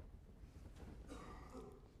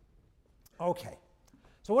 Okay.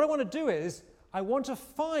 So what I want to do is I want to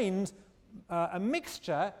find a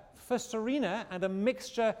mixture for Serena and a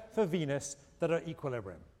mixture for Venus that are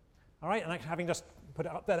equilibrium. All right, and having just put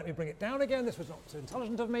it up there, let me bring it down again. This was not so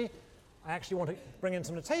intelligent of me. I actually want to bring in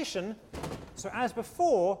some notation. So as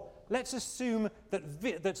before, let's assume that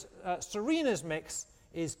Serena's mix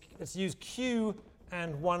is, let's use Q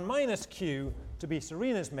and 1 minus Q to be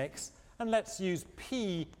Serena's mix, and let's use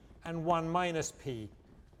P and 1 minus P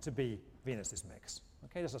to be Venus's mix.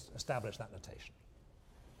 Okay, let's establish that notation.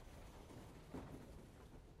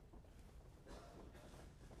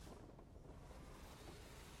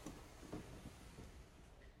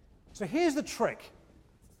 So here's the trick.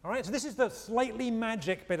 All right, so this is the slightly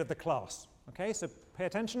magic bit of the class. Okay, so pay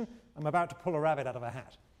attention. I'm about to pull a rabbit out of a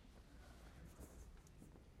hat.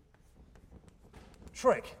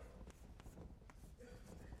 Trick.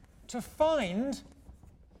 To find,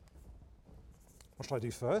 what shall I do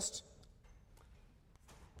first?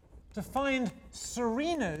 To find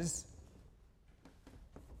Serena's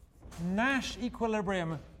Nash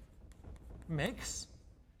equilibrium mix,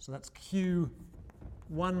 so that's Q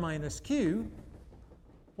 1 minus Q,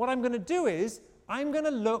 what I'm going to do is I'm going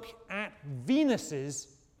to look at Venus's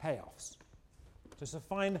payoffs. So to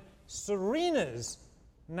find Serena's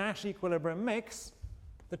Nash equilibrium mix,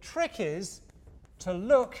 the trick is to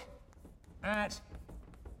look at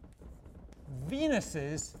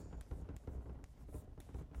Venus's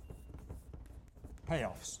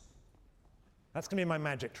payoffs. That's going to be my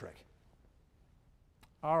magic trick.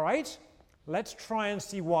 All right, let's try and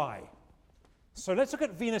see why. So let's look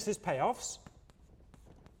at Venus's payoffs.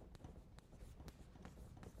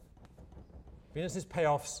 Venus's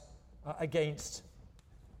payoffs against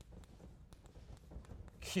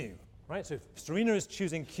Q, right? So Serena is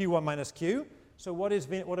choosing Q1 minus Q. So what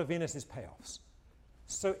are Venus's payoffs?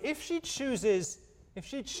 So if she chooses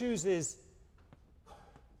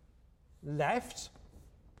left,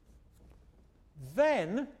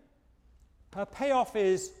 then her payoff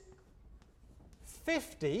is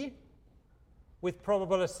 50 with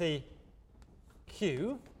probability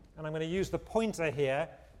Q, and I'm going to use the pointer here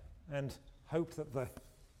and hope that the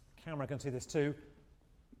camera can see this too.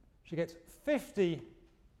 She gets 50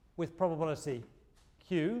 with probability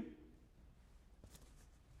Q,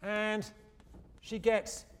 and she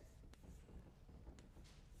gets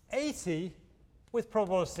 80 with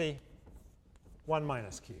probability 1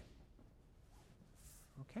 minus Q.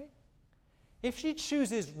 Okay? If she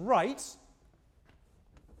chooses right,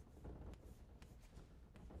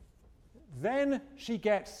 then she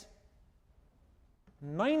gets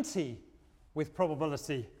 90 with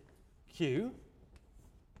probability Q.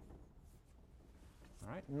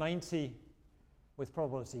 All right, 90 with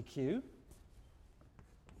probability Q.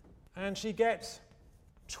 And she gets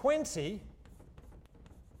 20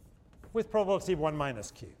 with probability 1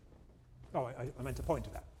 minus Q. Oh, I meant to point to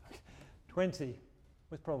that. 20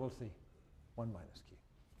 with probability 1 minus Q.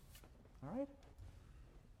 All right?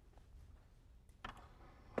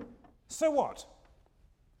 So what?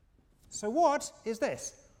 So what is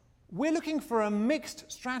this? We're looking for a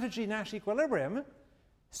mixed strategy Nash equilibrium.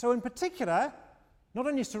 So in particular, not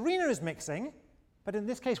only Serena is mixing, but in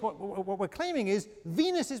this case what we're claiming is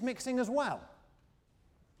Venus is mixing as well.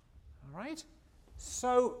 All right?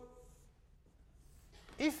 So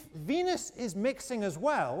if Venus is mixing as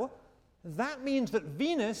well, that means that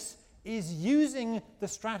Venus is using the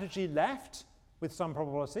strategy left with some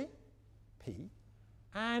probability, P,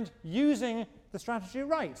 and using the strategy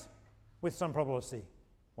right with some probability,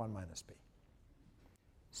 1 minus P.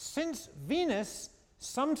 Since Venus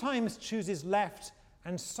sometimes chooses left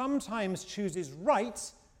and sometimes chooses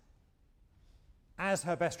right as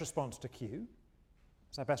her best response to Q,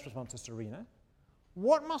 as her best response to Serena,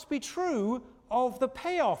 what must be true of the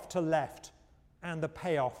payoff to left and the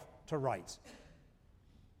payoff to right?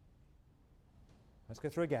 Let's go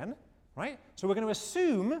through again, right? So we're going to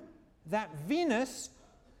assume that Venus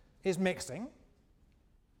is mixing.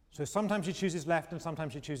 So sometimes she chooses left and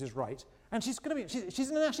sometimes she chooses right. And she's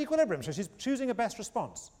in a Nash equilibrium, so she's choosing a best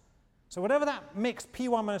response. So whatever that mix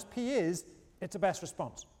P1 minus P is, it's a best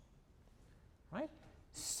response. Right?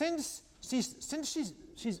 Since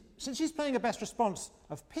she's playing a best response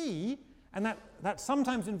of P, and that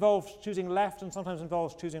sometimes involves choosing left and sometimes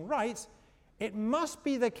involves choosing right, it must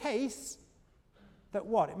be the case that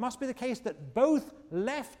what? It must be the case that both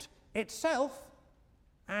left itself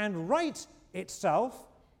and right itself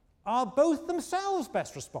are both themselves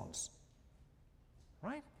best response.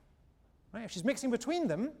 Right? Right? If she's mixing between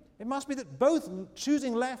them, it must be that both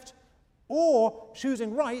choosing left or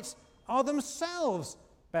choosing right are themselves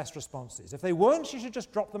best responses. If they weren't, she should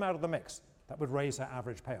just drop them out of the mix. That would raise her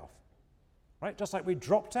average payoff. right? Just like we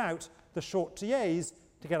dropped out the short TAs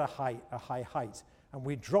to get a high height, and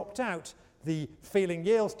we dropped out the failing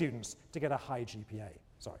Yale students to get a high GPA.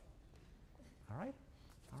 Sorry. All right.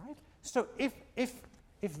 All right. So if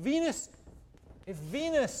Venus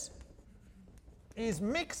is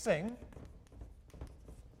mixing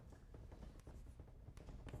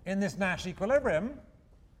in this Nash equilibrium,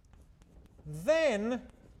 then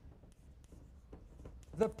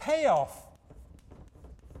the payoff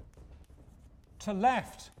to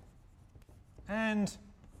left and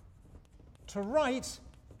to right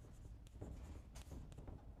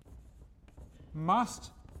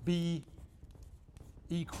must be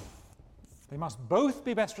equal. They must both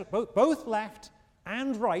be both left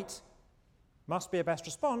and right must be a best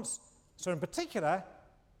response. So in particular,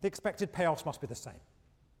 the expected payoffs must be the same.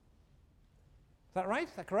 Is that right?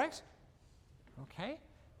 Is that correct? Okay.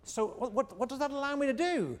 So what does that allow me to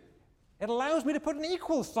do? It allows me to put an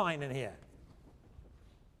equal sign in here.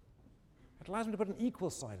 It allows me to put an equal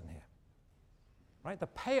sign in here. Right?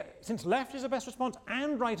 Since left is a best response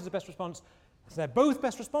and right is a best response, so they're both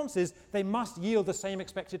best responses, they must yield the same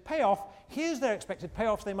expected payoff. Here's their expected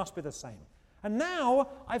payoffs, they must be the same. And now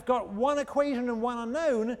I've got one equation and one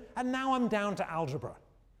unknown, and now I'm down to algebra.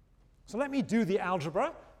 So let me do the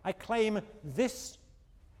algebra. I claim this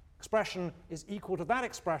expression is equal to that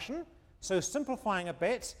expression. So simplifying a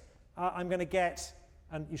bit, I'm going to get,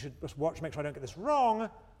 and you should just watch, make sure I don't get this wrong,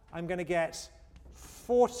 I'm going to get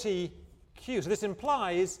 40q. So this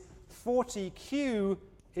implies 40q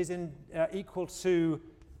is equal to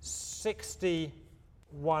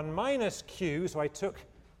 61 minus q. So I took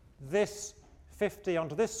this 50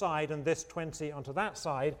 onto this side and this 20 onto that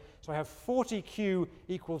side. So I have 40q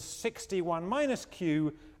equals 61 minus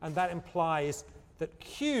q, and that implies that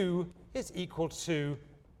q is equal to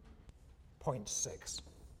 0.6.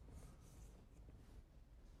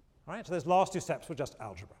 All right, so those last two steps were just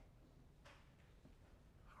algebra.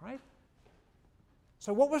 All right.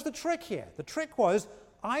 So what was the trick here? The trick was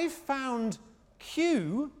I found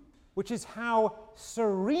q, which is how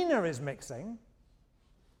Serena is mixing,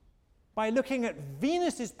 by looking at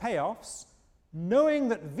Venus's payoffs, knowing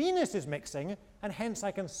that Venus is mixing, and hence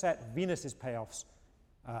I can set Venus's payoffs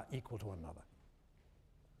equal to one another.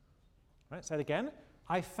 Right, say it again.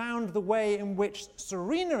 I found the way in which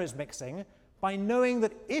Serena is mixing by knowing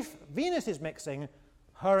that if Venus is mixing,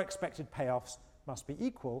 her expected payoffs must be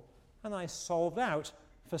equal, and I solved out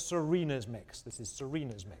for Serena's mix. This is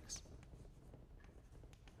Serena's mix.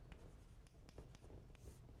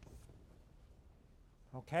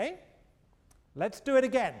 Okay? Let's do it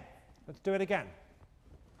again. Let's do it again.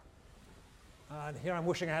 And here I'm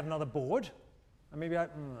wishing I had another board. And maybe I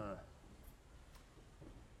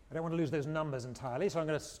don't want to lose those numbers entirely, so I'm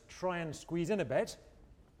going to try and squeeze in a bit.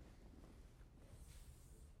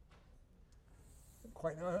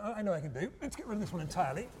 I know I can do. Let's get rid of this one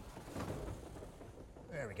entirely.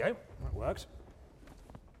 There we go. That worked.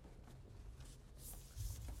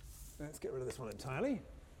 Let's get rid of this one entirely.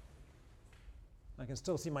 I can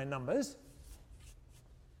still see my numbers.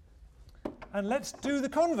 And let's do the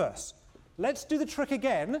converse. Let's do the trick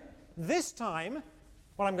again. This time,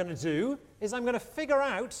 what I'm going to do is I'm going to figure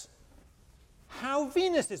out how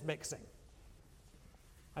Venus is mixing.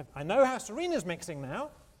 I know how Serena's mixing now,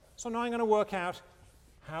 so now I'm going to work out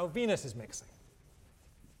how Venus is mixing.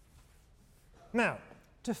 Now,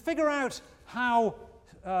 to figure out how,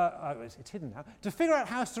 it's hidden now, to figure out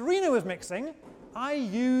how Serena was mixing, I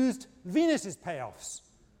used Venus's payoffs.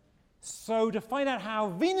 So to find out how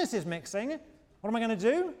Venus is mixing, what am I going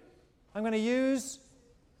to do? I'm going to use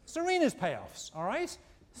Serena's payoffs, all right?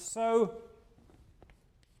 So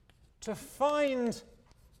to find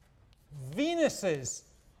Venus's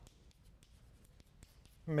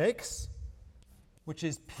mix, which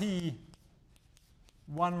is P1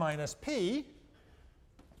 minus P,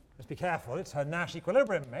 just be careful, it's her Nash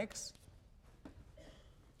equilibrium mix,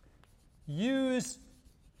 use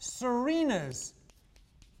Serena's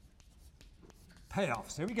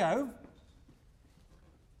payoffs. Here we go.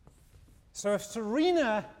 So if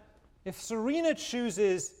Serena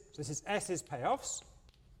chooses, so this is S's payoffs,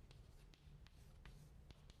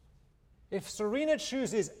 if Serena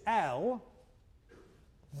chooses L,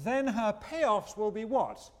 then her payoffs will be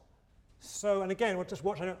what? So, and again, we'll just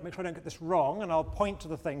watch, make sure I don't get this wrong, and I'll point to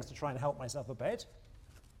the things to try and help myself a bit.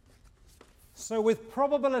 So with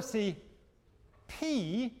probability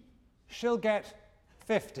P, she'll get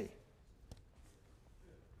 50.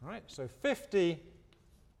 All right, so 50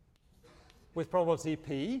 with probability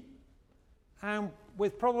P, and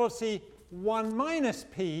with probability 1 minus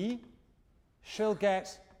P, she'll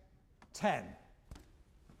get 10.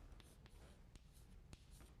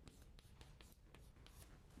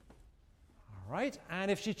 All right, and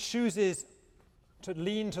if she chooses to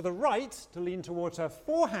lean to the right, to lean towards her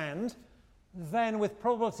forehand, then with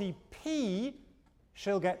probability P,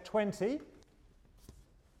 she'll get 20.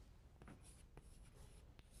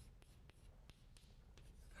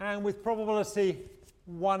 And with probability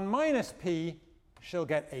 1 minus P, she'll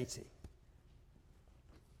get 80.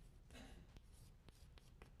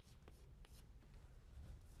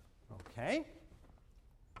 Okay.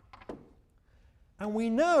 And we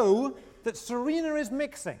know that Serena is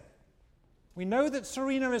mixing. We know that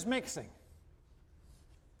Serena is mixing.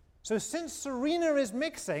 So since Serena is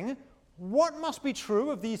mixing, what must be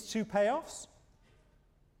true of these two payoffs?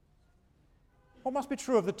 What must be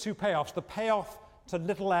true of the two payoffs, the payoff to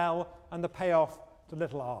little l and the payoff to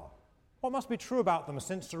little r? What must be true about them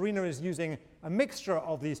since Serena is using a mixture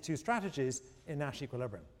of these two strategies in Nash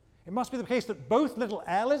equilibrium? It must be the case that both little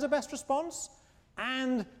l is a best response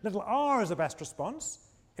and little r is a best response,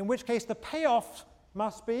 in which case the payoff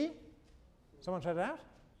must be, someone shout it out?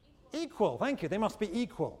 Equal. Thank you. They must be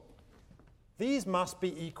equal. These must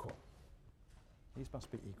be equal. These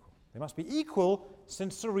must be equal. They must be equal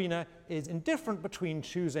since Serena is indifferent between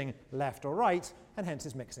choosing left or right and hence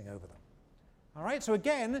is mixing over them. All right, so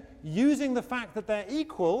again, using the fact that they're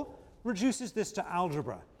equal reduces this to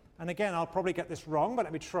algebra. And again, I'll probably get this wrong, but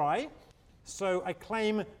let me try. So I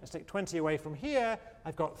claim, let's take 20 away from here,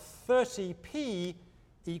 I've got 30p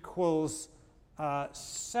equals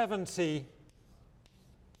 70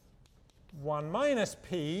 1 minus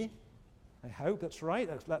p. I hope that's right.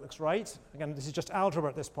 That looks right. Again, this is just algebra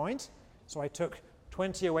at this point. So I took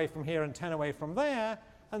 20 away from here and 10 away from there,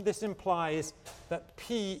 and this implies that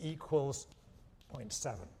p equals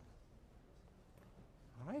 0.7.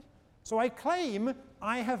 All right? So I claim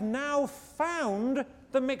I have now found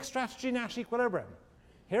the mixed strategy Nash equilibrium.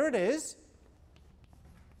 Here it is.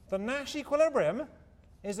 The Nash equilibrium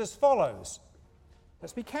is as follows.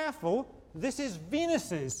 Let's be careful. This is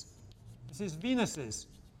Venus's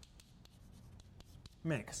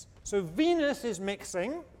mix. So Venus is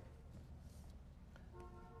mixing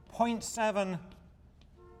 0.7,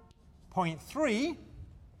 0.3,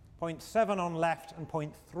 0.7 on left and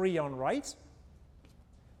 0.3 on right.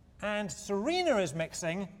 And Serena is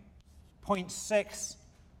mixing 0.6,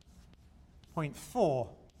 0.4.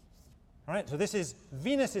 All right, so this is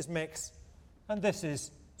Venus's mix, and this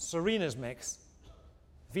is Serena's mix.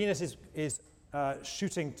 Venus is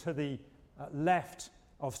shooting to the left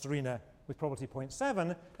of Serena with probability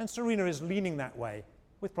 0.7, and Serena is leaning that way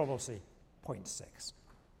with probability 0.6.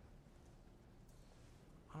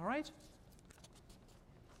 All right?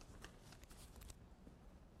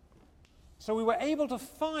 So we were able to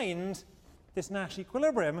find this Nash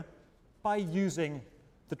equilibrium by using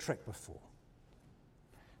the trick before.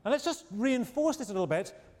 Now let's just reinforce this a little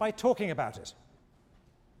bit by talking about it.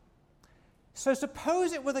 So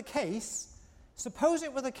suppose it were the case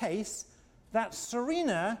that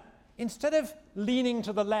Serena, instead of leaning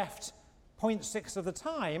to the left 0.6 of the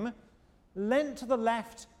time, leant to the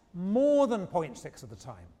left more than 0.6 of the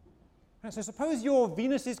time. Right, so suppose you're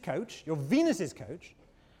Venus's coach,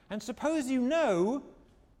 and suppose you know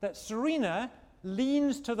that Serena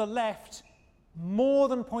leans to the left more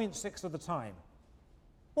than 0.6 of the time.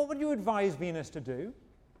 What would you advise Venus to do?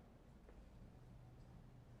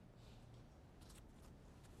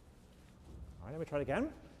 All right, let me try it again.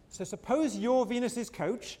 So suppose you're Venus's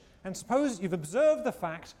coach, and suppose you've observed the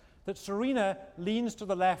fact that Serena leans to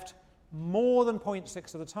the left more than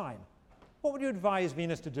 0.6 of the time. What would you advise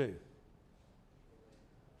Venus to do?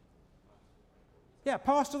 Yeah,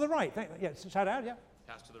 pass to the right. Yeah, shout out, yeah.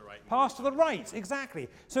 Pass to the right. Pass to the right, exactly.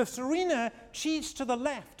 So if Serena cheats to the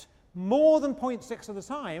left more than 0.6 of the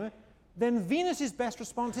time, then Venus's best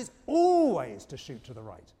response is always to shoot to the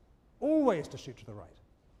right. Always to shoot to the right.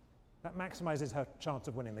 That maximizes her chance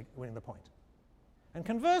of winning the point. And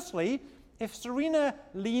conversely, if Serena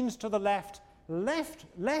leans to the left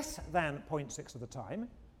less than 0.6 of the time,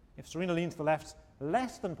 if Serena leans to the left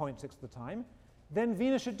less than 0.6 of the time, then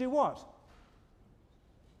Venus should do what?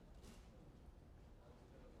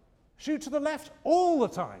 Shoot to the left all the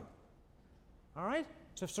time. All right?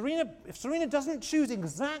 So if Serena doesn't choose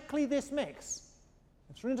exactly this mix,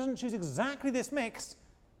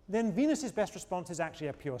 then Venus's best response is actually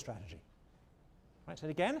a pure strategy. Right, so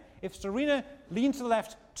again, if Serena leans to the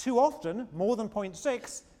left too often, more than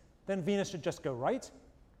 0.6, then Venus should just go right.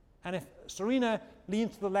 And if Serena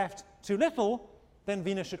leans to the left too little, then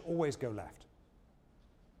Venus should always go left.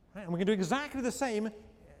 Right, and we can do exactly the same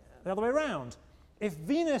the other way around. If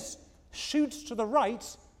Venus shoots to the right,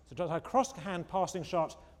 so does her cross-hand passing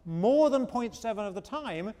shot more than 0.7 of the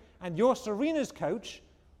time, and you're Serena's coach,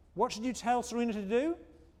 what should you tell Serena to do?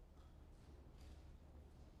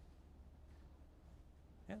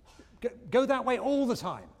 Yeah? Go that way all the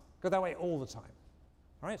time. Go that way all the time.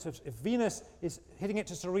 All right, so if Venus is hitting it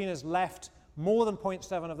to Serena's left more than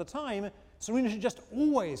 0.7 of the time, Serena should just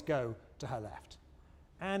always go to her left.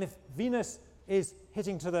 And if Venus is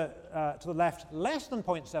hitting to the left less than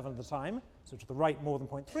 0.7 of the time, so to the right more than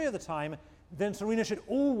 0.3 of the time, then Serena should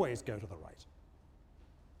always go to the right.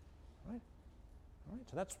 All right? All right,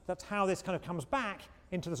 so that's how this kind of comes back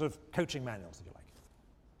into the sort of coaching manuals, if you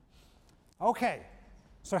like. Okay,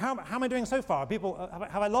 so how am I doing so far? People,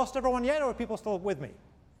 have I lost everyone yet, or are people still with me?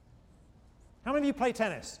 How many of you play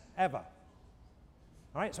tennis, ever?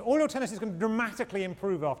 All right, so all your tennis is going to dramatically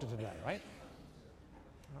improve after today, right?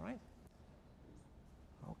 All right.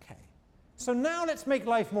 Okay. So now let's make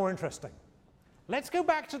life more interesting. Let's go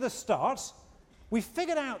back to the start. We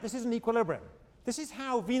figured out this is an equilibrium. This is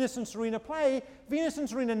how Venus and Serena play. Venus and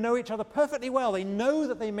Serena know each other perfectly well. They know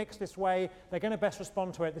that they mix this way. They're going to best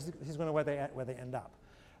respond to it. This is going to where they end up.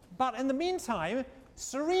 But in the meantime,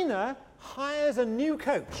 Serena hires a new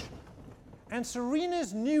coach. And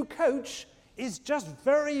Serena's new coach is just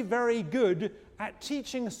very, very good at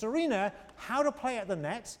teaching Serena how to play at the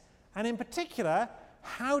net, and in particular,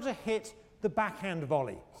 how to hit the backhand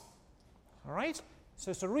volley. All right?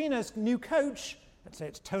 So Serena's new coach, let's say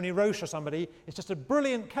it's Tony Roche or somebody, is just a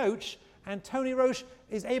brilliant coach, and Tony Roche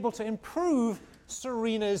is able to improve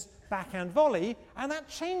Serena's backhand volley, and that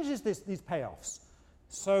changes these payoffs.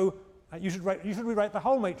 So you should rewrite the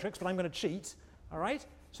whole matrix, but I'm going to cheat. All right?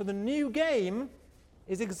 So the new game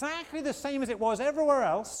is exactly the same as it was everywhere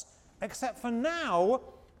else, except for now,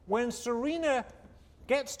 when Serena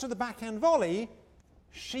gets to the backhand volley,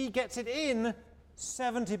 she gets it in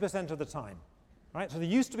 70% of the time. Right? So there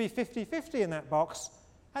used to be 50-50 in that box,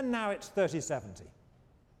 and now it's 30-70.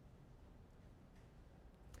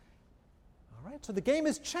 All right, so the game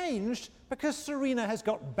has changed because Serena has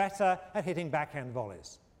got better at hitting backhand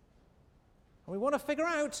volleys. And we want to figure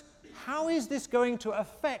out, how is this going to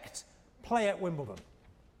affect play at Wimbledon?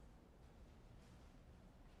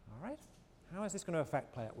 All right, how is this going to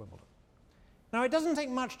affect play at Wimbledon? Now, it doesn't take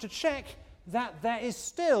much to check that there is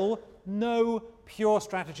still no pure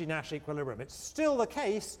strategy Nash equilibrium. It's still the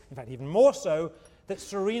case, in fact even more so, that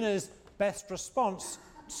Serena's best response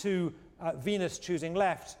to Venus choosing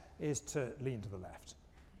left is to lean to the left.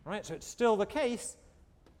 All right, so it's still the case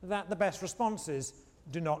that the best responses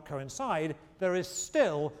do not coincide. There is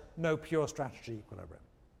still no pure strategy equilibrium.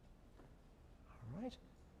 All right,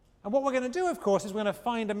 and what we're going to do, of course, is we're going to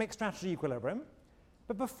find a mixed strategy equilibrium.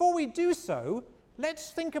 But before we do so,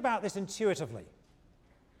 let's think about this intuitively.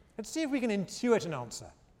 Let's see if we can intuit an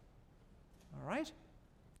answer. All right?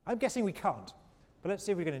 I'm guessing we can't, but let's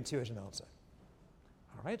see if we can intuit an answer.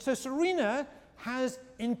 All right, so Serena has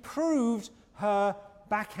improved her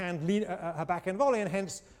backhand volley, and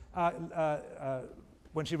hence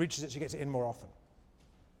when she reaches it, she gets it in more often.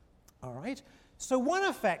 All right, so one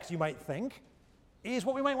effect you might think is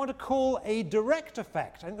what we might want to call a direct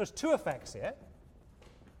effect. I think there's two effects here.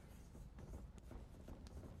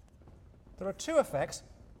 There are two effects.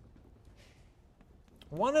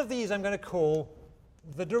 One of these I'm going to call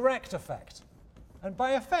the direct effect. And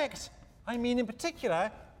by effect, I mean in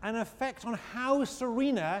particular an effect on how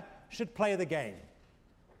Serena should play the game.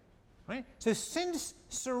 Right? So since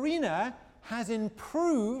Serena has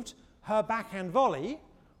improved her backhand volley,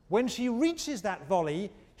 when she reaches that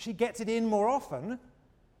volley, she gets it in more often.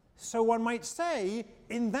 So one might say,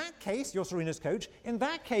 in that case, you're Serena's coach, in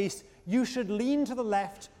that case, you should lean to the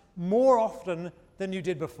left more often than you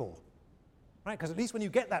did before. Right? Because at least when you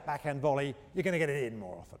get that backhand volley, you're going to get it in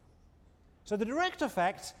more often. So the direct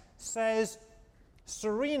effect says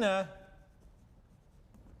Serena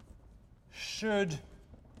should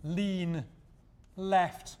lean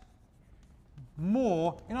left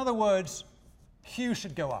more. In other words, Q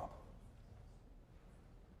should go up.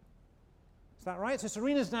 Is that right? So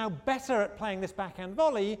Serena's now better at playing this backhand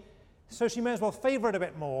volley, so she may as well favor it a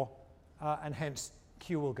bit more, and hence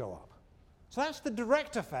Q will go up. So that's the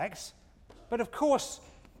direct effect, but of course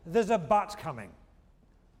there's a but coming.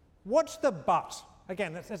 What's the but?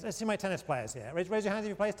 Again, let's see my tennis players here. Raise your hands if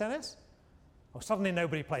you play tennis. Oh, suddenly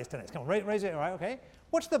nobody plays tennis. Come on, raise it. All right, okay.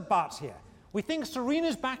 What's the but here? We think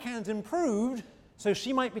Serena's backhand's improved, so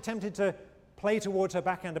she might be tempted to play towards her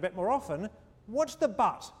backhand a bit more often. What's the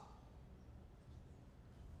but?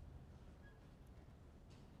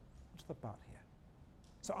 What's the but here?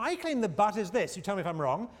 So I claim the but is this. You tell me if I'm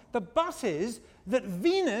wrong. The but is that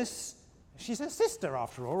Venus, she's her sister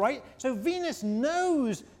after all, right? So Venus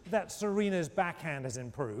knows that Serena's backhand has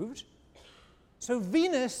improved. So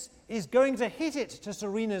Venus is going to hit it to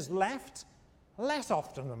Serena's left less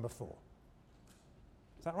often than before.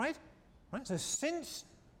 Is that right? Right? So since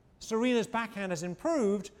Serena's backhand has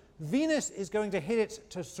improved, Venus is going to hit it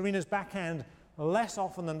to Serena's backhand less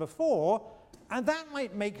often than before, and that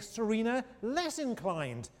might make Serena less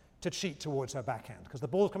inclined to cheat towards her backhand, because the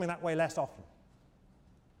ball's coming that way less often.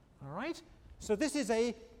 All right? So this is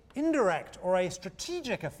an indirect or a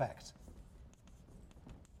strategic effect.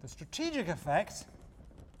 The strategic effect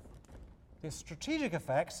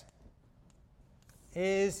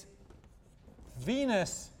is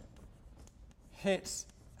Venus hits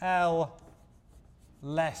L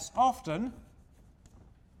less often,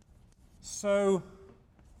 so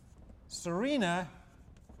Serena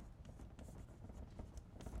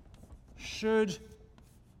should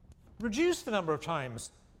reduce the number of times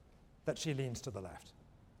that she leans to the left,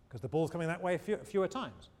 because the ball's coming that way fewer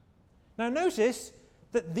times. Now notice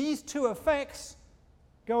that these two effects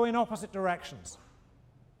go in opposite directions. Is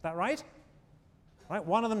that right? Right?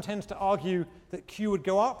 One of them tends to argue that Q would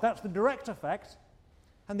go up. That's the direct effect.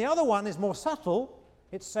 And the other one is more subtle.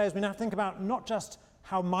 It says we now have to think about not just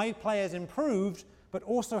how my player's improved, but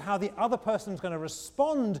also how the other person's going to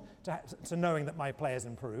respond to knowing that my player's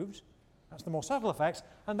improved. That's the more subtle effects.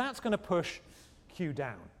 And that's going to push Q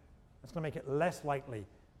down. That's going to make it less likely,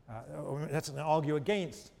 or that's going to argue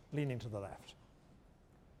against leaning to the left.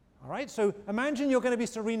 All right, so imagine you're going to be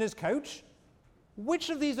Serena's coach. Which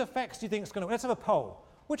of these effects do you think is going to, let's have a poll.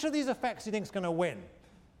 Which of these effects do you think is going to win?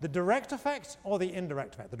 The direct effect or the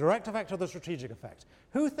indirect effect? The direct effect or the strategic effect?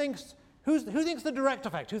 Who thinks the direct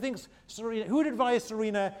effect? Who would advise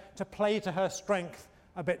Serena to play to her strength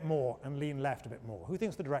a bit more and lean left a bit more? Who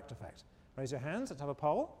thinks the direct effect? Raise your hands, let's have a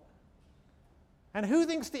poll. And who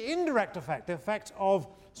thinks the indirect effect, the effect of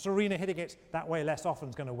Serena hitting it that way less often,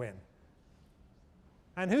 is going to win?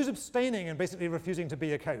 And who's abstaining and basically refusing to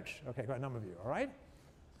be a coach? Okay, quite a number of you, all right?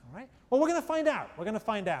 All right. Well, we're going to find out. We're going to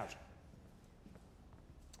find out.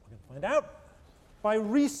 We're going to find out by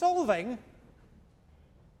resolving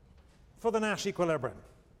for the Nash equilibrium.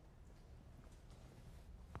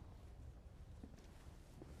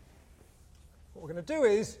 What we're going to do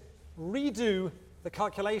is redo the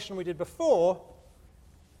calculation we did before,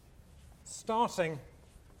 starting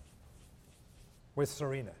with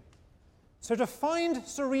Serena. So to find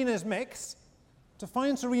Serena's mix, to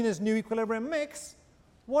find Serena's new equilibrium mix,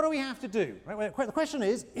 what do we have to do? Right? Well, the question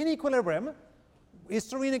is, in equilibrium, is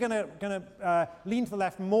Serena going to lean to the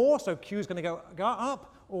left more, so Q is going to go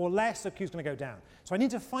up, or less, so Q is going to go down? So I need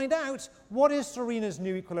to find out what is Serena's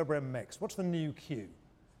new equilibrium mix. What's the new Q?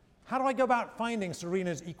 How do I go about finding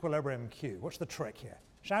Serena's equilibrium Q? What's the trick here?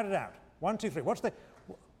 Shout it out. 1, 2, 3. What's the...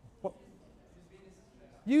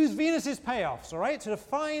 Use Venus's payoffs, all right? So to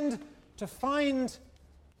find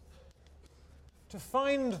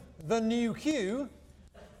the new Q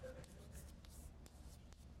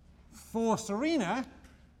for Serena,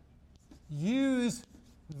 use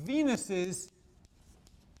Venus's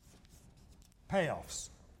payoffs.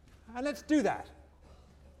 And let's do that.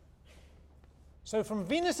 So from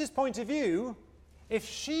Venus's point of view, if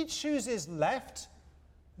she chooses left,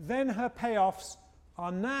 then her payoffs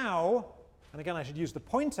are now, and again I should use the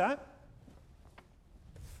pointer,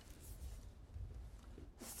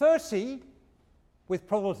 30 with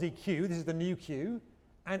probability Q, this is the new Q,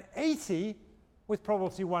 and 80 with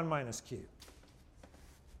probability 1 minus Q.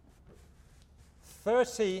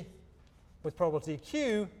 30 with probability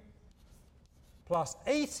Q plus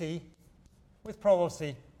 80 with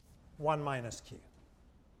probability 1 minus Q.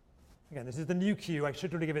 Again, this is the new Q. I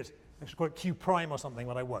should really I should call it Q prime or something,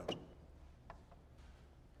 but I won't.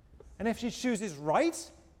 And if she chooses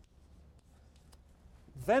right,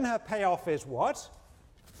 then her payoff is what?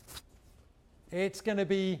 It's going to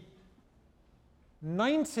be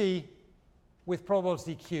 90 with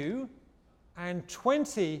probability Q and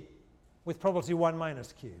 20 with probability 1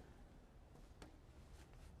 minus Q.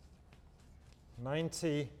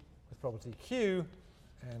 90 with probability Q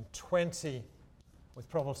and 20 with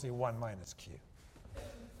probability 1 minus Q.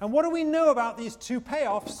 And what do we know about these two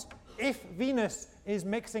payoffs if Venus is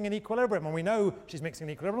mixing in equilibrium? And we know she's mixing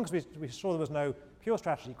in equilibrium because we saw there was no pure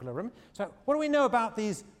strategy equilibrium. So what do we know about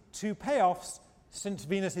these two payoffs since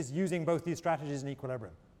Venus is using both these strategies in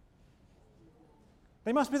equilibrium?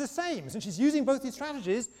 They must be the same. Since she's using both these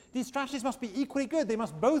strategies must be equally good. They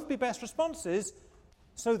must both be best responses,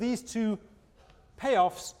 so these two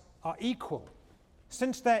payoffs are equal.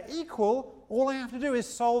 Since they're equal, all I have to do is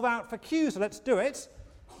solve out for Q, so let's do it.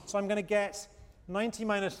 So I'm going to get 90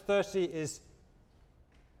 minus 30 is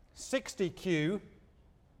 60Q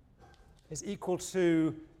is equal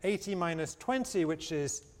to 80 minus 20, which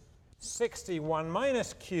is 61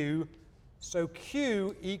 minus Q, so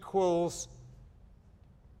Q equals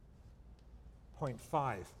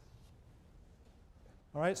 0.5.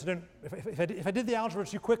 All right, so don't, if I did the algebra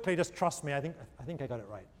too quickly, just trust me, I think I got it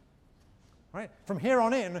right. All right, from here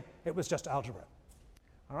on in, it was just algebra.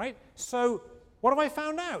 All right, so what have I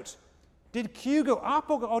found out? Did Q go up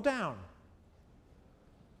or down?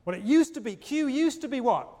 Well, it used to be, Q used to be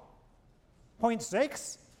what?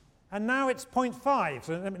 0.6, and now it's 0.5.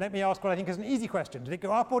 So let me ask what I think is an easy question. Did it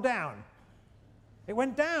go up or down? It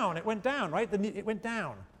went down, right? It went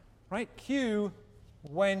down, right? Q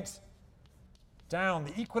went down.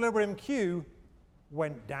 The equilibrium Q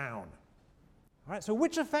went down. All right, so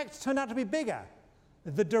which effect turned out to be bigger?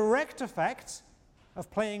 The direct effect of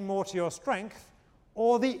playing more to your strength,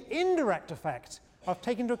 or the indirect effect of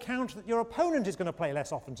taking into account that your opponent is going to play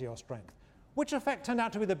less often to your strength? Which effect turned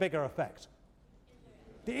out to be the bigger effect?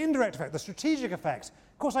 The indirect effect, the strategic effect.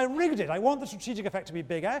 Of course, I rigged it. I want the strategic effect to be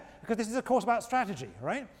bigger because this is a course about strategy,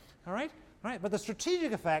 right? All right? All right? But the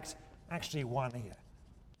strategic effect actually won here.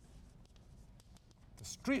 The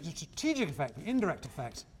strategic effect, the indirect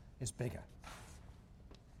effect, is bigger.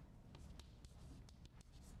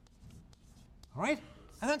 All right?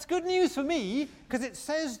 And that's good news for me, because it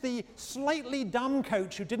says the slightly dumb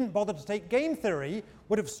coach who didn't bother to take game theory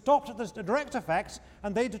would have stopped at the direct effect,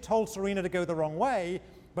 and they'd have told Serena to go the wrong way.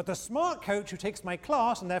 But the smart coach who takes my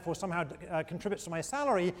class and therefore somehow contributes to my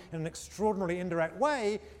salary in an extraordinarily indirect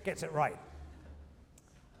way gets it right.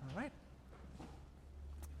 All right?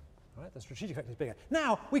 All right, the strategic effect is bigger.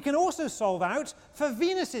 Now, we can also solve out for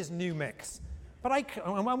Venus's new mix. But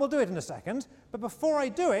and we'll do it in a second. But before I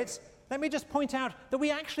do it, let me just point out that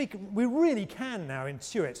we really can now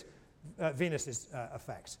intuit Venus's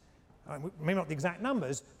effect. Maybe not the exact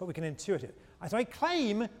numbers, but we can intuit it. So I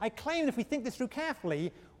claim if we think this through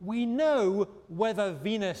carefully, we know whether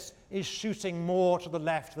Venus is shooting more to the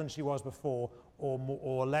left than she was before,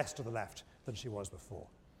 or less to the left than she was before.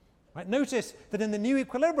 Right? Notice that in the new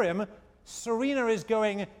equilibrium, Serena is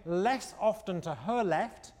going less often to her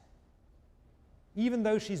left, even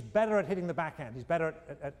though she's better at hitting the backhand. She's better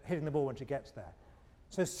at hitting the ball when she gets there.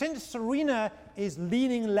 So since Serena is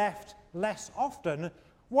leaning left less often,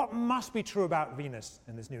 what must be true about Venus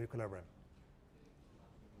in this new equilibrium?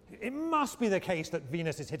 It must be the case that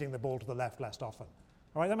Venus is hitting the ball to the left less often.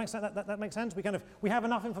 All right, that makes sense? That makes sense? We have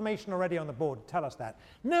enough information already on the board to tell us that.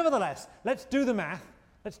 Nevertheless, let's do the math.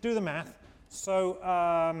 So,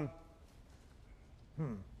 all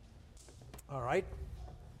right.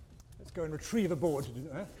 Let's go and retrieve a board to do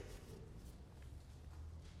that.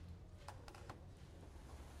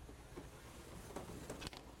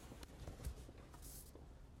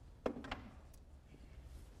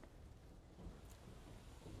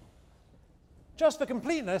 Just for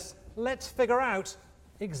completeness, let's figure out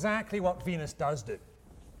exactly what Venus does do.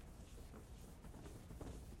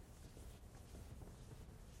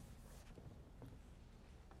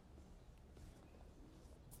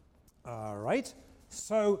 All right,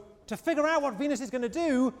 so to figure out what Venus is going to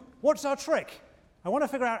do, what's our trick? I want to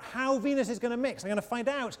figure out how Venus is going to mix. I'm going to find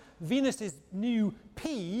out Venus's new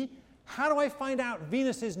P. How do I find out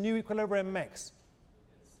Venus's new equilibrium mix?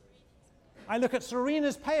 I look at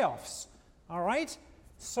Serena's payoffs. All right?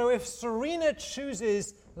 So if Serena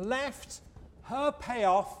chooses left, her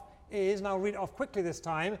payoff is, and I'll read it off quickly this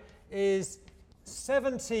time, is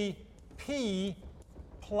 70p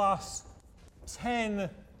plus 10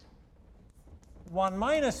 1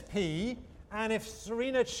 minus p, and if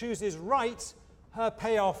Serena chooses right, her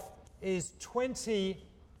payoff is 20p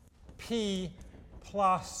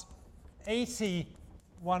plus 80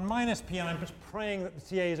 1 minus p, and I'm just praying that the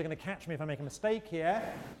TAs are going to catch me if I make a mistake here.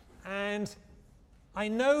 And I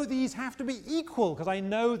know these have to be equal, because I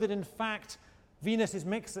know that in fact Venus is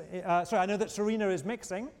mixing, I know that Serena is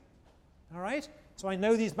mixing, all right? So I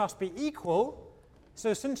know these must be equal.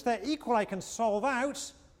 So since they're equal, I can solve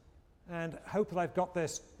out and hope that I've got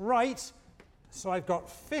this right. So I've got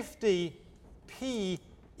 50p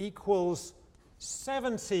equals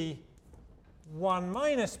 70 1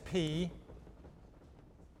 minus p.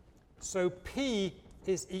 So p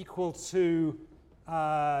is equal to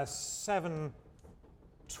 7/12.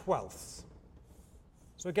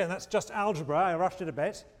 So again, that's just algebra. I rushed it a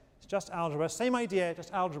bit. It's just algebra. Same idea,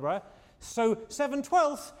 just algebra. So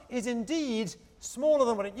 7/12 is indeed smaller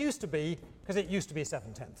than what it used to be, because it used to be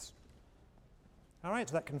 7/10. All right,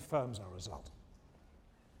 so that confirms our result.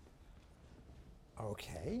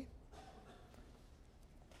 Okay.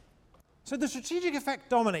 So the strategic effect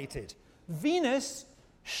dominated. Venus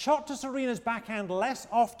shot to Serena's backhand less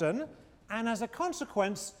often, and as a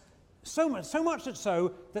consequence, so much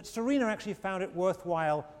that Serena actually found it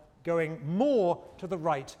worthwhile going more to the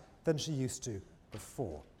right than she used to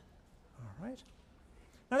before. All right.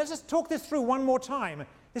 Now let's just talk this through one more time.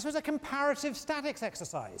 This was a comparative statics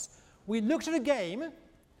exercise. We looked at a game,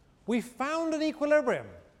 we found an equilibrium,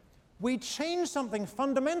 we changed something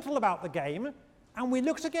fundamental about the game, and we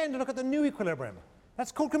looked again to look at the new equilibrium.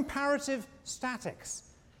 That's called comparative statics.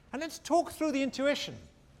 And let's talk through the intuition.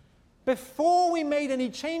 Before we made any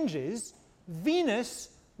changes, Venus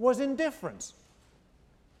was indifferent.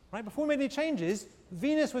 Right? Before we made any changes,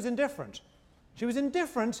 Venus was indifferent. She was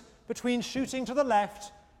indifferent between shooting to the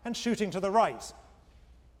left and shooting to the right.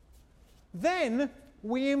 Then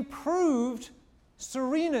we improved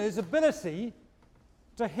Serena's ability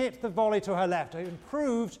to hit the volley to her left. We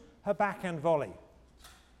improved her backhand volley.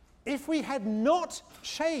 If we had not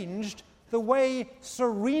changed the way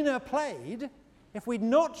Serena played,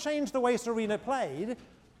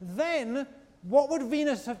 then what would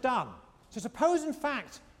Venus have done? So suppose, in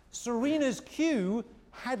fact, Serena's cue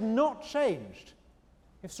had not changed.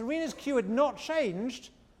 If Serena's cue had not changed,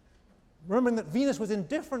 remembering that Venus was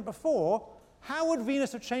indifferent before, how would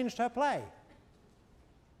Venus have changed her play?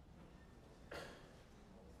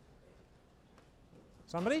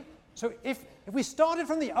 Somebody? So if we started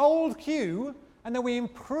from the old cue, and then we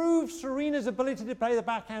improved Serena's ability to play the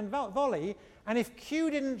backhand volley, and if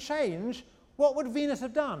cue didn't change, what would Venus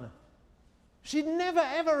have done? She'd never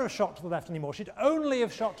ever have shot to the left anymore. She'd only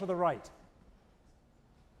have shot to the right.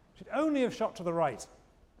 She'd only have shot to the right,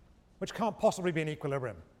 which can't possibly be an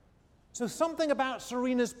equilibrium. So something about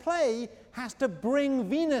Serena's play has to bring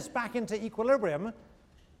Venus back into equilibrium.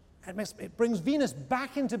 It brings Venus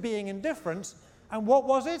back into being indifferent. And what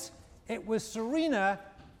was it? It was Serena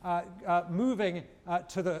moving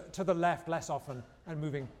to the left less often and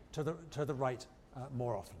moving to the right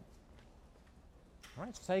more often. All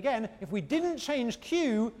right, so say again, if we didn't change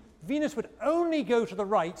Q, Venus would only go to the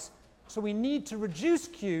right, so we need to reduce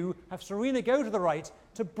Q, have Serena go to the right,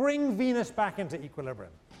 to bring Venus back into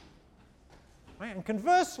equilibrium. Right? And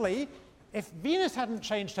conversely, if Venus hadn't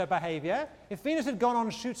changed her behavior, if Venus had gone on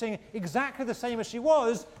shooting exactly the same as she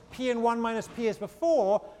was, P in 1 minus P as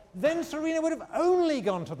before, then Serena would have only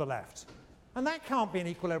gone to the left. And that can't be an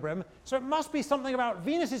equilibrium, so it must be something about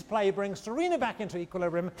Venus's play brings Serena back into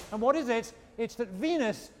equilibrium. And what is it? It's that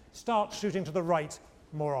Venus starts shooting to the right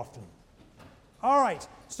more often. All right,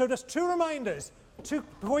 so just two reminders.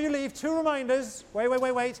 Before you leave, two reminders.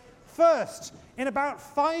 Wait. First, in about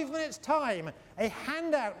 5 minutes' time, a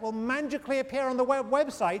handout will magically appear on the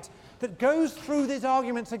website that goes through these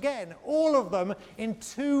arguments again, all of them in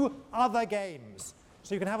 2 other games.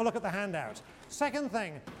 So you can have a look at the handout. Second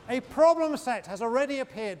thing, a problem set has already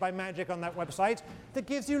appeared by magic on that website that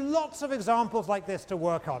gives you lots of examples like this to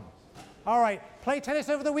work on. All right, play tennis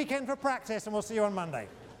over the weekend for practice, and we'll see you on Monday.